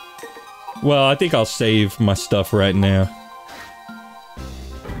 Well, I think I'll save my stuff right now.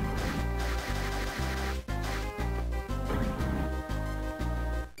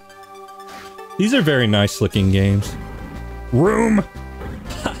 These are very nice looking games. Room!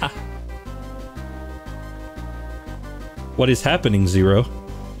 What is happening, Zero?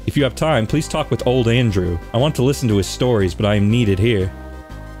 If you have time, please talk with old Andrew. I want to listen to his stories, but I am needed here.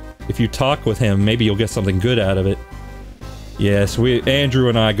 If you talk with him, maybe you'll get something good out of it. Yes, Andrew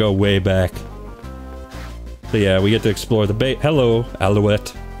and I go way back. So yeah, we get to explore the base. Hello,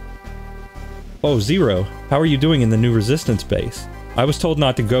 Alouette. Oh, Zero, how are you doing in the new Resistance base? I was told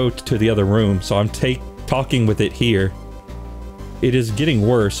not to go to the other room, so I'm talking with it here. It is getting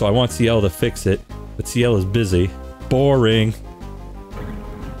worse, so I want CL to fix it, but CL is busy. Boring.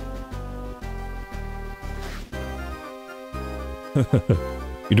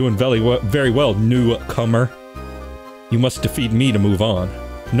 You're doing very well, newcomer. You must defeat me to move on.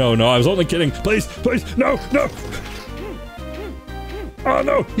 No, I was only kidding. Please, no! Oh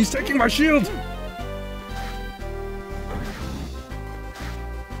no, he's taking my shield!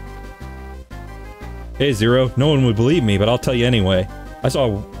 Hey Zero, no one would believe me, but I'll tell you anyway. I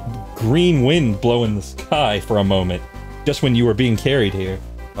saw a green wind blow in the sky for a moment, just when you were being carried here.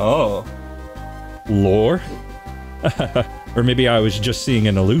 Oh. Lore? Or maybe I was just seeing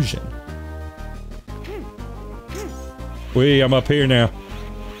an illusion. Wait, I'm up here now.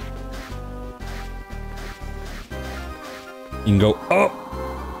 You can go up.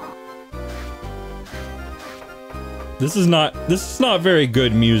 This is not very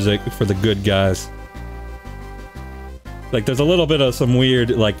good music for the good guys. Like, there's a little bit of some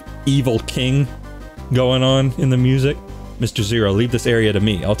weird, like, evil king going on in the music. Mr. Zero, leave this area to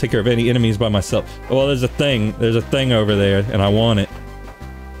me. I'll take care of any enemies by myself. Well, there's a thing over there, and I want it.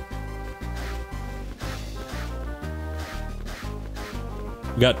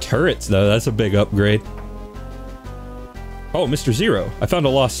 We got turrets, though. That's a big upgrade. Oh, Mr. Zero, I found a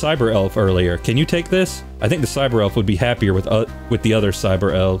lost cyber elf earlier. Can you take this? I think the cyber elf would be happier with the other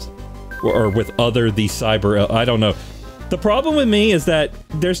cyber elves. Or with the cyber elf. I don't know. The problem with me is that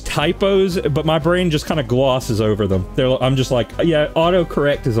there's typos, but my brain just kind of glosses over them. I'm just like, yeah,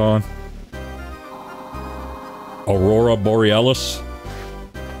 autocorrect is on. Aurora Borealis.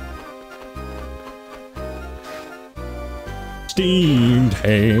 Steamed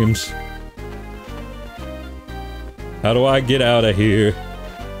hams. How do I get out of here?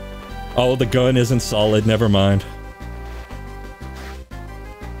 Oh, the gun isn't solid. Never mind.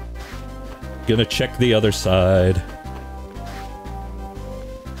 Gonna check the other side.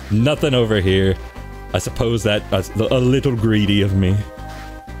 Nothing over here. I suppose that's a little greedy of me.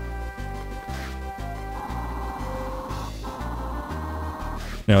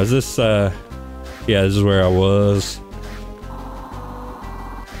 Now, is this, yeah, this is where I was.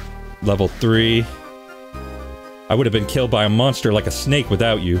 Level 3. I would have been killed by a monster like a snake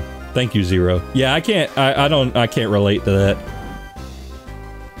without you. Thank you, Zero. Yeah, I can't relate to that.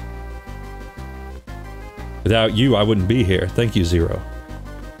 Without you, I wouldn't be here. Thank you, Zero.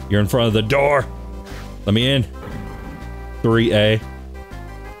 You're in front of the door. Let me in. 3A.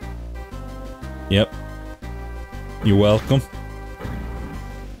 Yep. You're welcome.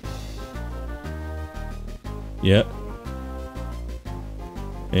 Yep.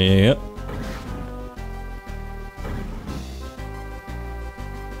 Yep.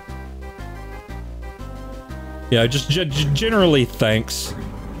 Yeah, just generally thanks.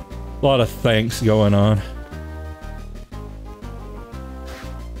 A lot of thanks going on.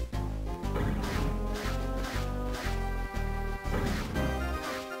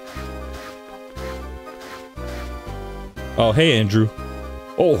 Oh, hey, Andrew.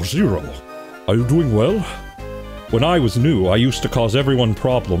 Oh, Zero. Are you doing well? When I was new, I used to cause everyone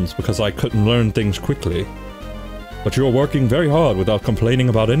problems because I couldn't learn things quickly. But you're working very hard without complaining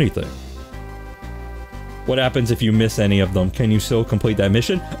about anything. What happens if you miss any of them? Can you still complete that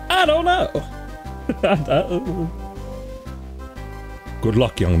mission? I don't know! Good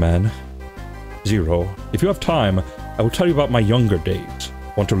luck, young man. Zero, if you have time, I will tell you about my younger days.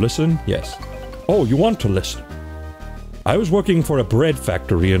 Want to listen? Yes. Oh, you want to listen? I was working for a bread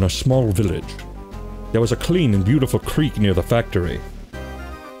factory in a small village. There was a clean and beautiful creek near the factory.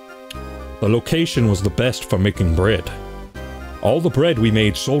 The location was the best for making bread. All the bread we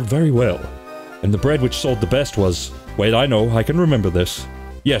made sold very well, and the bread which sold the best was... Wait, I know, I can remember this.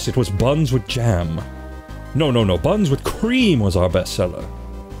 Yes, it was buns with jam. No, buns with cream was our bestseller.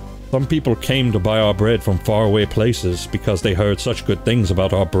 Some people came to buy our bread from faraway places because they heard such good things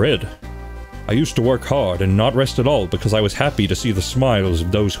about our bread. I used to work hard and not rest at all because I was happy to see the smiles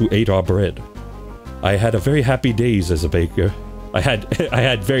of those who ate our bread. I had a very happy days as a baker. I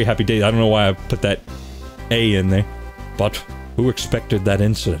had very happy days. I don't know why I put that A in there. But who expected that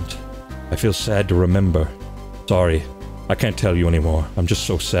incident? I feel sad to remember. Sorry, I can't tell you anymore. I'm just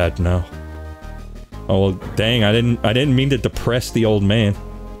so sad now. Oh well, dang! I didn't mean to depress the old man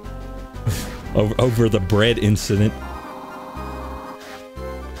over the bread incident.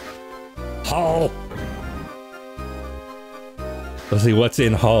 Hall. Let's see what's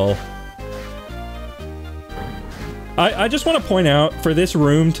in Hall. I just want to point out, for this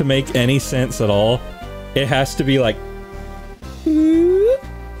room to make any sense at all, it has to be like...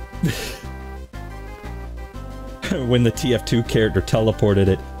 when the TF2 character teleported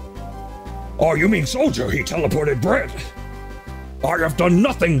it. Oh, you mean soldier, he teleported bread? I have done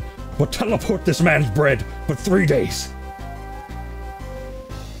nothing but teleport this man's bread for 3 days.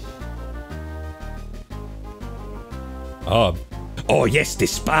 Oh yes, the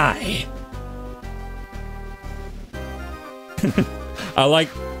spy. I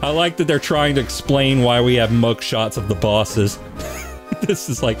like that they're trying to explain why we have mugshots of the bosses. This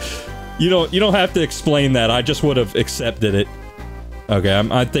is like, you don't have to explain that. I just would have accepted it. Okay,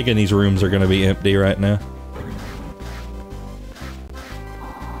 I'm thinking these rooms are gonna be empty right now.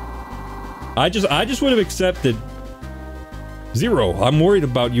 I just would have accepted. Zero, I'm worried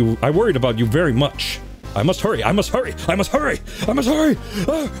about you. I worried about you very much. I must hurry. I must hurry. I must hurry. I must hurry.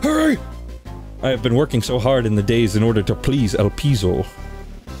 Hurry. I have been working so hard in the days in order to please El Piso.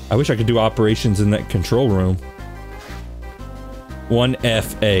 I wish I could do operations in that control room.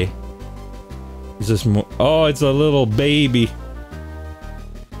 1FA. Is this more? Oh, it's a little baby.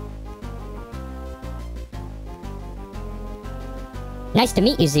 Nice to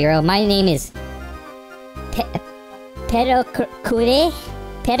meet you, Zero. My name is... Pedokure?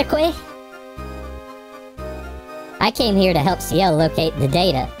 I came here to help Ciel locate the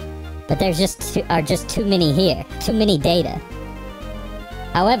data, but there's just too many here. Too many data.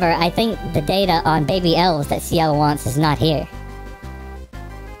 However, I think the data on baby elves that CL wants is not here.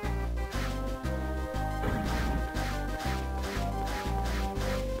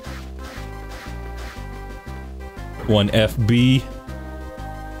 One FB.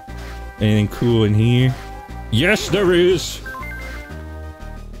 Anything cool in here? Yes, there is!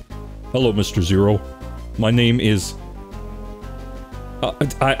 Hello, Mr. Zero. My name is...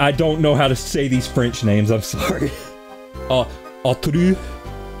 I don't know how to say these French names, I'm sorry. Autru.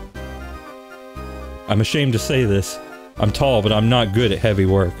 I'm ashamed to say this. I'm tall, but I'm not good at heavy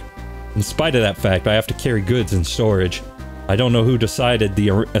work. In spite of that fact, I have to carry goods in storage. I don't know who decided the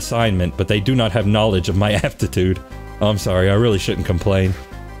assignment, but they do not have knowledge of my aptitude. Oh, I'm sorry, I really shouldn't complain.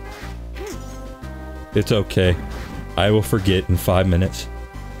 It's okay. I will forget in 5 minutes.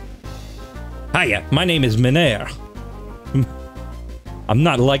 Hiya, my name is Minair. I'm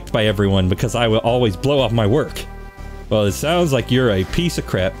not liked by everyone because I will always blow off my work. Well, it sounds like you're a piece of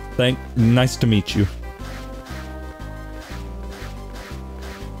crap. Nice to meet you.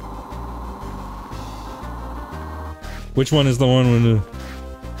 Which one is the one with the...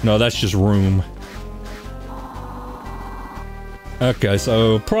 No, that's just room. Okay,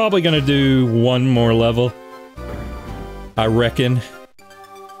 so probably gonna do one more level. I reckon.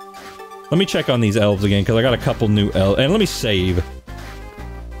 Let me check on these elves again, because I got a couple new elves. And let me save.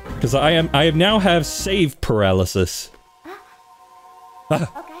 Because I now have save paralysis.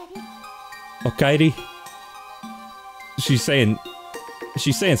 Okay. She's saying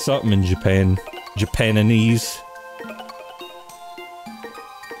something in Japanese.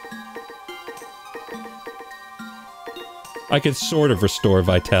 I can sort of restore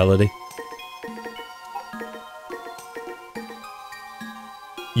vitality.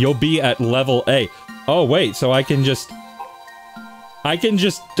 You'll be at level A. Oh wait, so I can just I can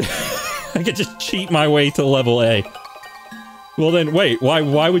just cheat my way to level A. Well then, wait,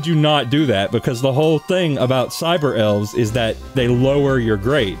 why would you not do that? Because the whole thing about cyber elves is that they lower your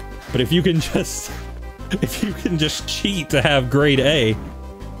grade. But if you can just cheat to have grade A,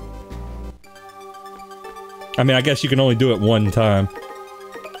 I mean, I guess you can only do it one time.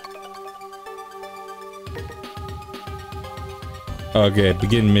 Okay,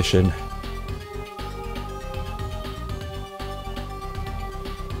 begin mission.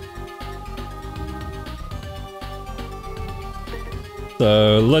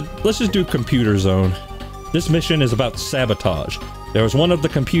 So, let's just do computer zone. This mission is about sabotage. There was one of the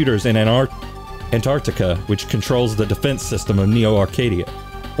computers in Antarctica which controls the defense system of Neo Arcadia.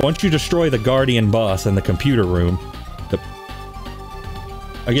 Once you destroy the Guardian boss in the computer room...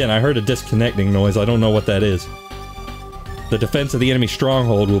 Again, I heard a disconnecting noise, I don't know what that is. The defense of the enemy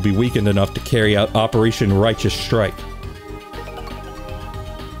stronghold will be weakened enough to carry out Operation Righteous Strike.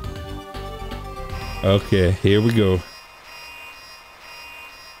 Okay, here we go.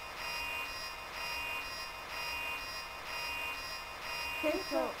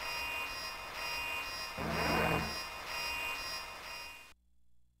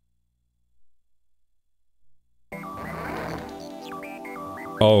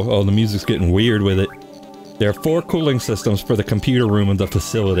 Oh, the music's getting weird with it. There are 4 cooling systems for the computer room of the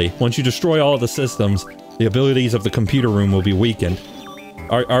facility. Once you destroy all of the systems, the abilities of the computer room will be weakened.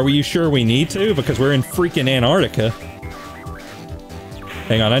 Are we sure we need to? Because we're in freaking Antarctica.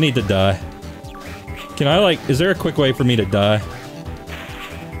 Hang on, I need to die. Can I, like, is there a quick way for me to die?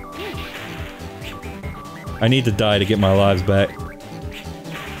 I need to die to get my lives back.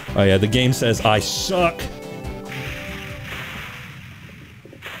 Oh yeah, the game says I suck.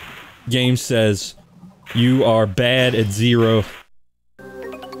 Game says you are bad at 0.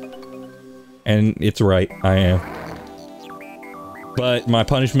 And it's right, I am. But my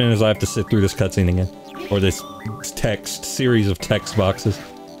punishment is I have to sit through this cutscene again. Or this series of text boxes.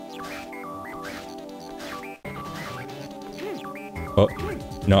 Oh,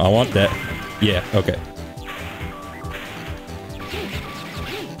 no, I want that. Yeah, okay.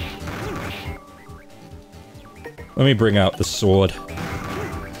 Let me bring out the sword.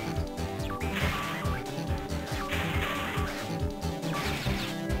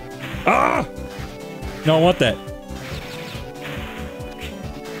 Ah! No, I want that.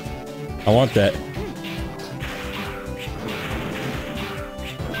 I want that.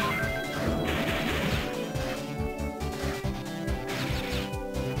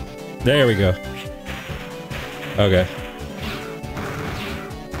 There we go. Okay.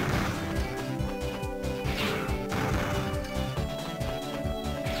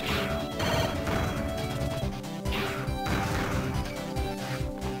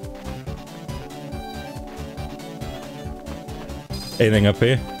 Anything up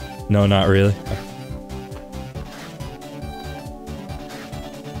here? No, not really.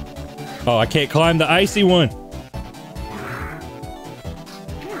 Oh, I can't climb the icy one.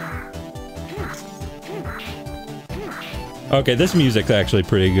 Okay, this music's actually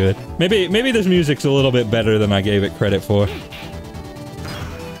pretty good. Maybe this music's a little bit better than I gave it credit for.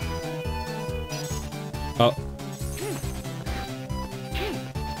 Oh.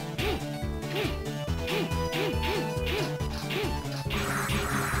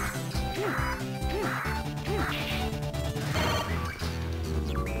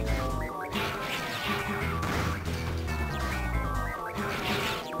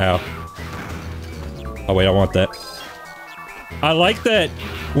 Ow. Oh wait, I want that. I like that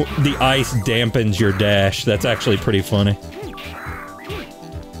the ice dampens your dash. That's actually pretty funny.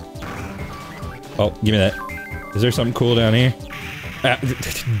 Oh, give me that. Is there something cool down here?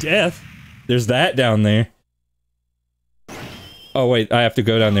 Death? There's that down there. Oh wait, I have to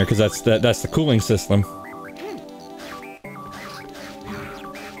go down there because that's the cooling system.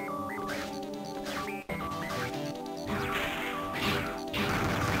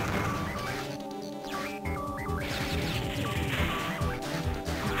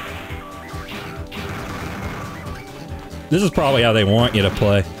 This is probably how they want you to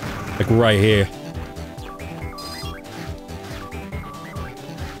play. Like right here.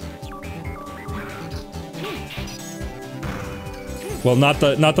 Well, not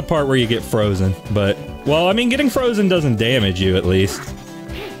the part where you get frozen, but... Well, I mean, getting frozen doesn't damage you, at least.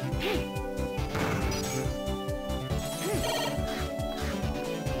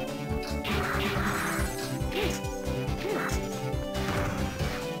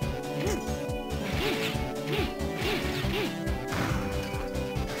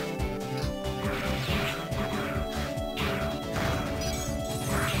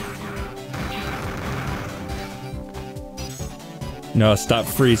 No, stop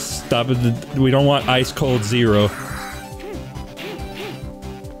freeze. Stop it. We don't want ice cold zero.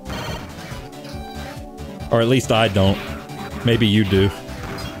 Or at least I don't. Maybe you do.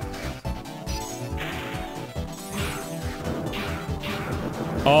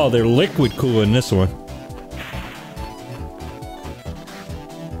 Oh, they're liquid cooling this one.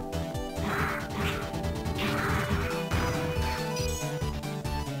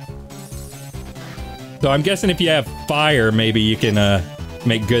 So I'm guessing if you have fire, maybe you can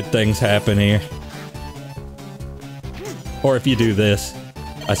make good things happen here. Or if you do this.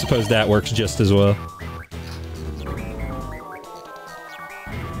 I suppose that works just as well.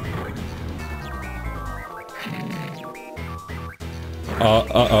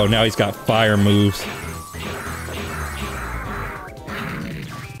 Uh-oh, now he's got fire moves.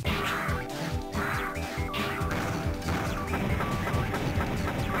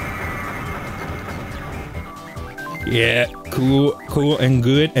 Yeah, cool and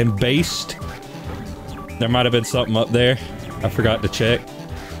good and based. There might have been something up there. I forgot to check.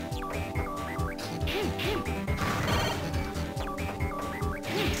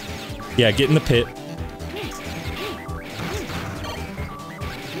 Yeah, get in the pit.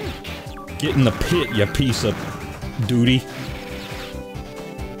 Get in the pit, you piece of duty.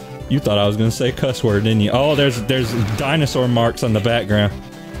 You thought I was gonna say a cuss word, didn't you? Oh, there's dinosaur marks on the background.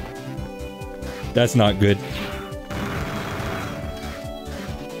 That's not good.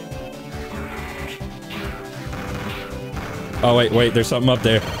 Oh wait, there's something up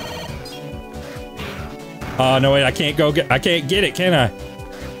there. Oh no, wait, I can't get it, can I?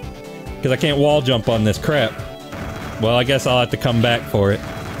 Because I can't wall jump on this crap. Well, I guess I'll have to come back for it.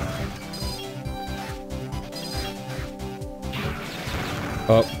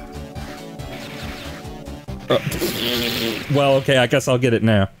 Oh. Well, okay, I guess I'll get it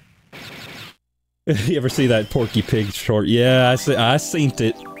now. You ever see that Porky Pig short? Yeah, I seen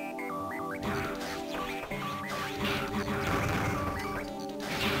it.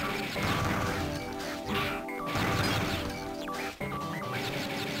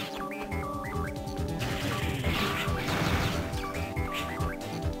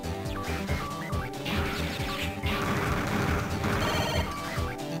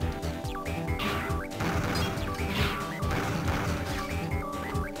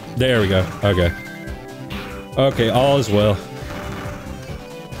 There we go. Okay. Okay, all is well.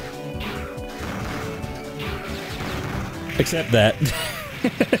 Except that.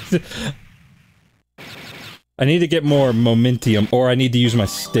 I need to get more momentum, or I need to use my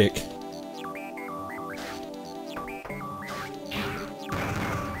stick.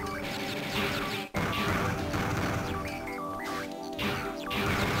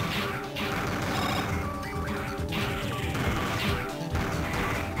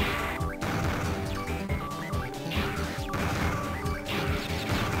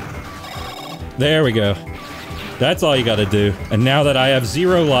 There we go. That's all you gotta do. And now that I have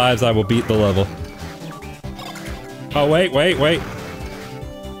 0 lives, I will beat the level. Oh, wait.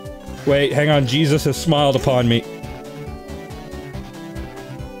 Wait, hang on. Jesus has smiled upon me.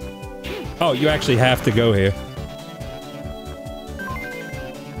 Oh, you actually have to go here.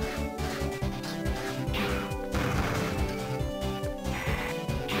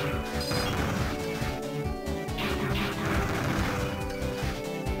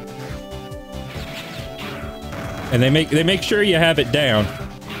 And they make sure you have it down.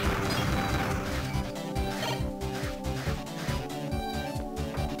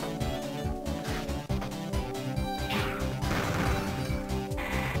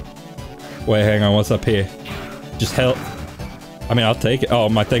 Wait, hang on, what's up here? Just help. I mean, I'll take it. Oh,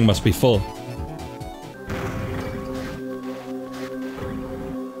 my thing must be full.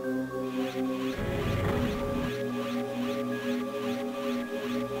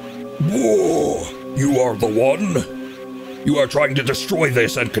 Whoa! You are the one? You are trying to destroy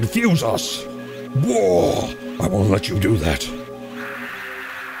this and confuse us. Whoa! I won't let you do that.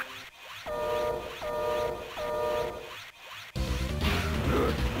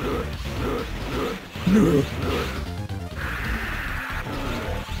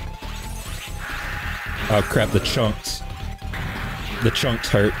 Oh crap, the chunks. The chunks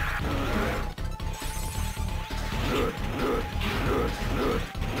hurt.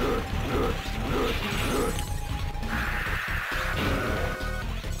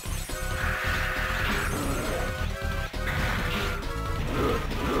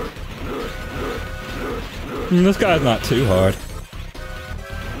 This guy's not too hard.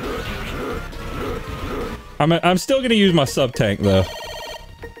 I'm still gonna use my sub-tank though.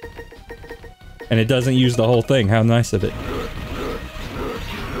 And it doesn't use the whole thing. How nice of it.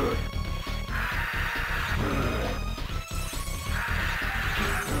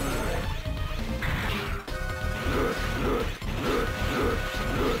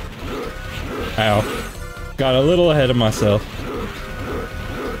 Ow. Got a little ahead of myself.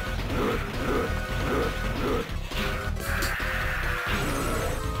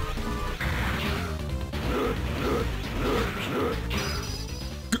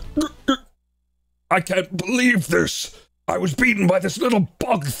 I can't believe this! I was beaten by this little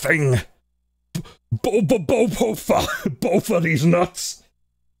bug thing! Both of these nuts!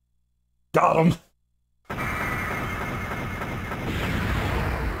 Got him!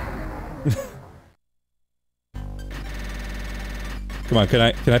 Come on, can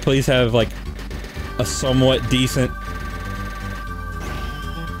I please have like a somewhat decent...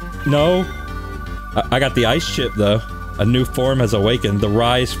 No? I got the ice chip though. A new form has awakened. The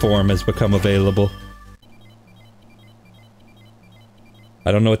Rise form has become available.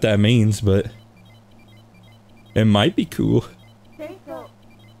 I don't know what that means, but it might be cool.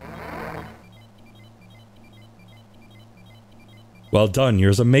 Well done, you're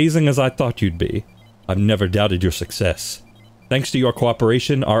as amazing as I thought you'd be. I've never doubted your success. Thanks to your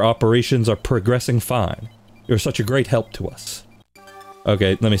cooperation, our operations are progressing fine. You're such a great help to us.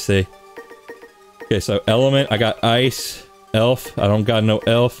 Okay, let me see. Okay, so element, I got ice, elf, I don't got no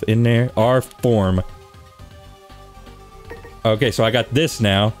elf in there. R form. Okay, so I got this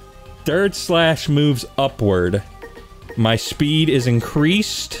now. Third slash moves upward. My speed is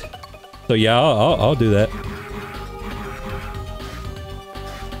increased. So yeah, I'll do that.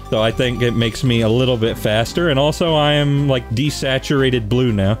 So I think it makes me a little bit faster, and also I am like desaturated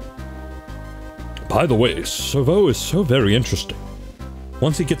blue now. By the way, Servo is so very interesting.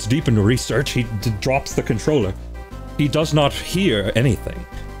 Once he gets deep into research, he drops the controller. He does not hear anything.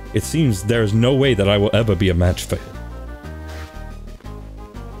 It seems there is no way that I will ever be a match for him.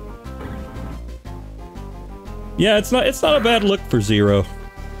 Yeah, it's not a bad look for Zero.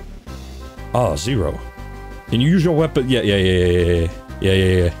 Ah, Zero. Can you use your weapon? Yeah.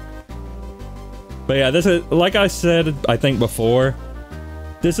 But yeah, this is, like I said, I think before,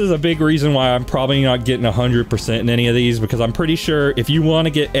 this is a big reason why I'm probably not getting 100% in any of these, because I'm pretty sure if you want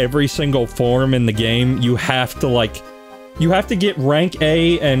to get every single form in the game, you have to, like, you have to get rank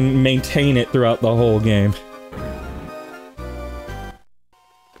A and maintain it throughout the whole game.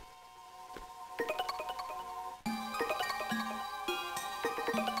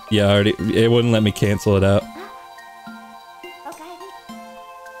 Yeah, it wouldn't let me cancel it out.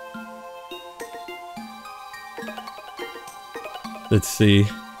 Let's see.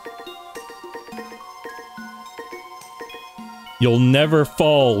 You'll never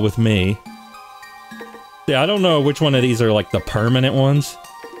fall with me. Yeah, I don't know which one of these are like the permanent ones.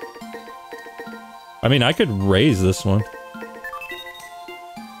 I mean, I could raise this one.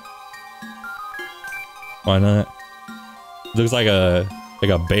 Why not? Looks like a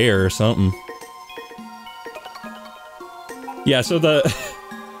bear or something. Yeah, so the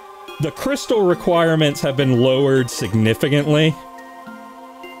crystal requirements have been lowered significantly.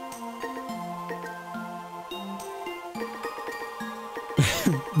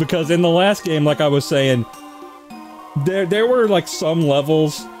 Because in the last game, like I was saying, there were like some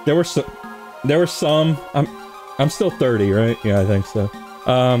levels. There were some. I'm still 30, right? Yeah, I think so.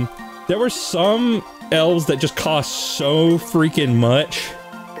 There were some elves that just cost so freaking much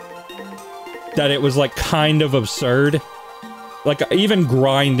that it was like kind of absurd. Like even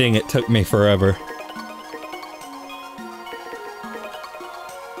grinding, it took me forever.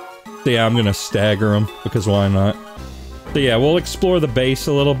 So yeah, I'm gonna stagger them because why not? So yeah, we'll explore the base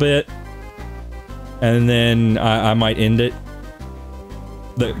a little bit, and then I might end it.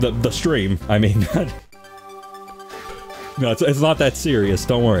 The stream, I mean. No, it's not that serious,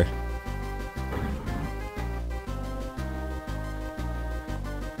 don't worry.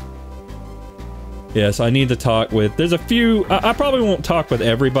 Yes, I need to talk with... There's a few... I probably won't talk with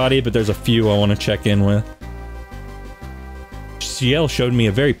everybody, but there's a few I want to check in with. Ciel showed me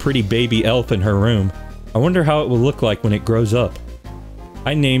a very pretty baby elf in her room. I wonder how it will look like when it grows up.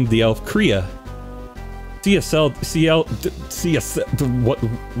 I named the elf Kriya.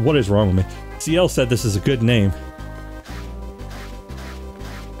 What is wrong with me? Ciel said this is a good name.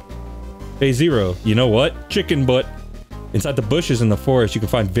 Hey Zero, you know what? Chicken butt. Inside the bushes in the forest, you can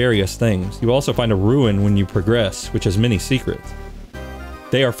find various things. You also find a ruin when you progress, which has many secrets.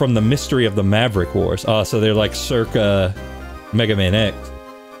 They are from the mystery of the Maverick Wars. Ah, so they're like circa Mega Man X.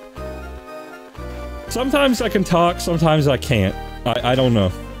 Sometimes I can talk, sometimes I can't. I don't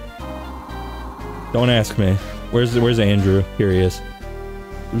know. Don't ask me. Where's Andrew? Here he is.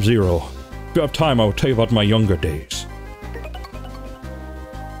 Zero. If you have time, I'll tell you about my younger days.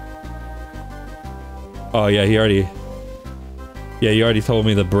 Oh yeah, he already... Yeah, you already told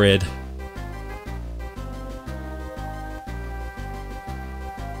me the bread.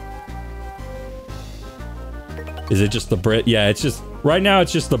 Is it just the bread? Yeah, it's just... Right now,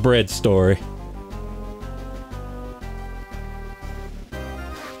 it's just the bread story.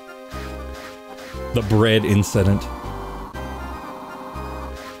 The bread incident.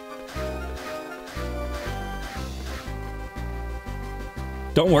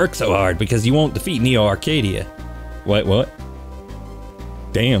 Don't work so hard, because you won't defeat Neo Arcadia. What?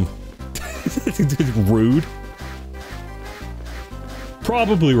 Damn. Rude.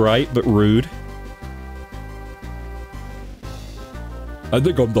 Probably right, but rude. I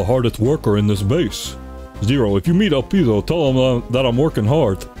think I'm the hardest worker in this base. Zero, if you meet Alpizo, tell him that I'm working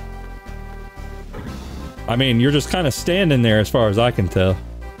hard. I mean, you're just kind of standing there as far as I can tell.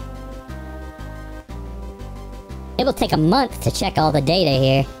 It will take a month to check all the data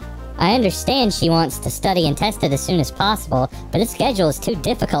here. I understand she wants to study and test it as soon as possible, but its schedule is too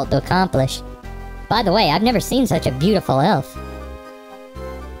difficult to accomplish. By the way, I've never seen such a beautiful elf.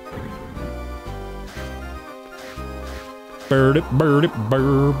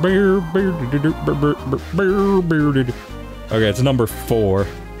 Okay, it's number 4.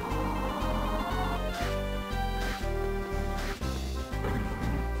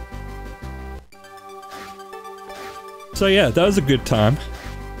 So yeah, that was a good time.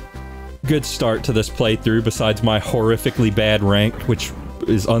 Good start to this playthrough, besides my horrifically bad rank, which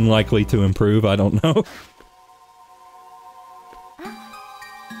is unlikely to improve, I don't know.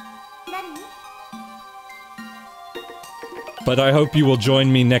 But I hope you will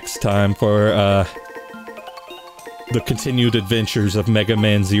join me next time for, the continued adventures of Mega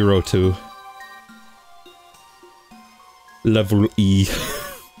Man 02. Level E.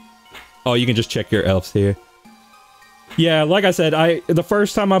 Oh, you can just check your elves here. Yeah, like I said, the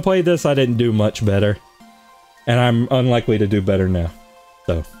first time I played this, I didn't do much better. And I'm unlikely to do better now.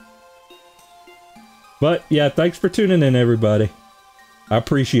 So. But, yeah, thanks for tuning in, everybody. I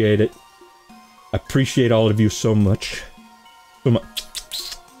appreciate it. I appreciate all of you so much. So much.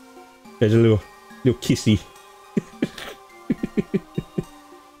 There's a little kissy.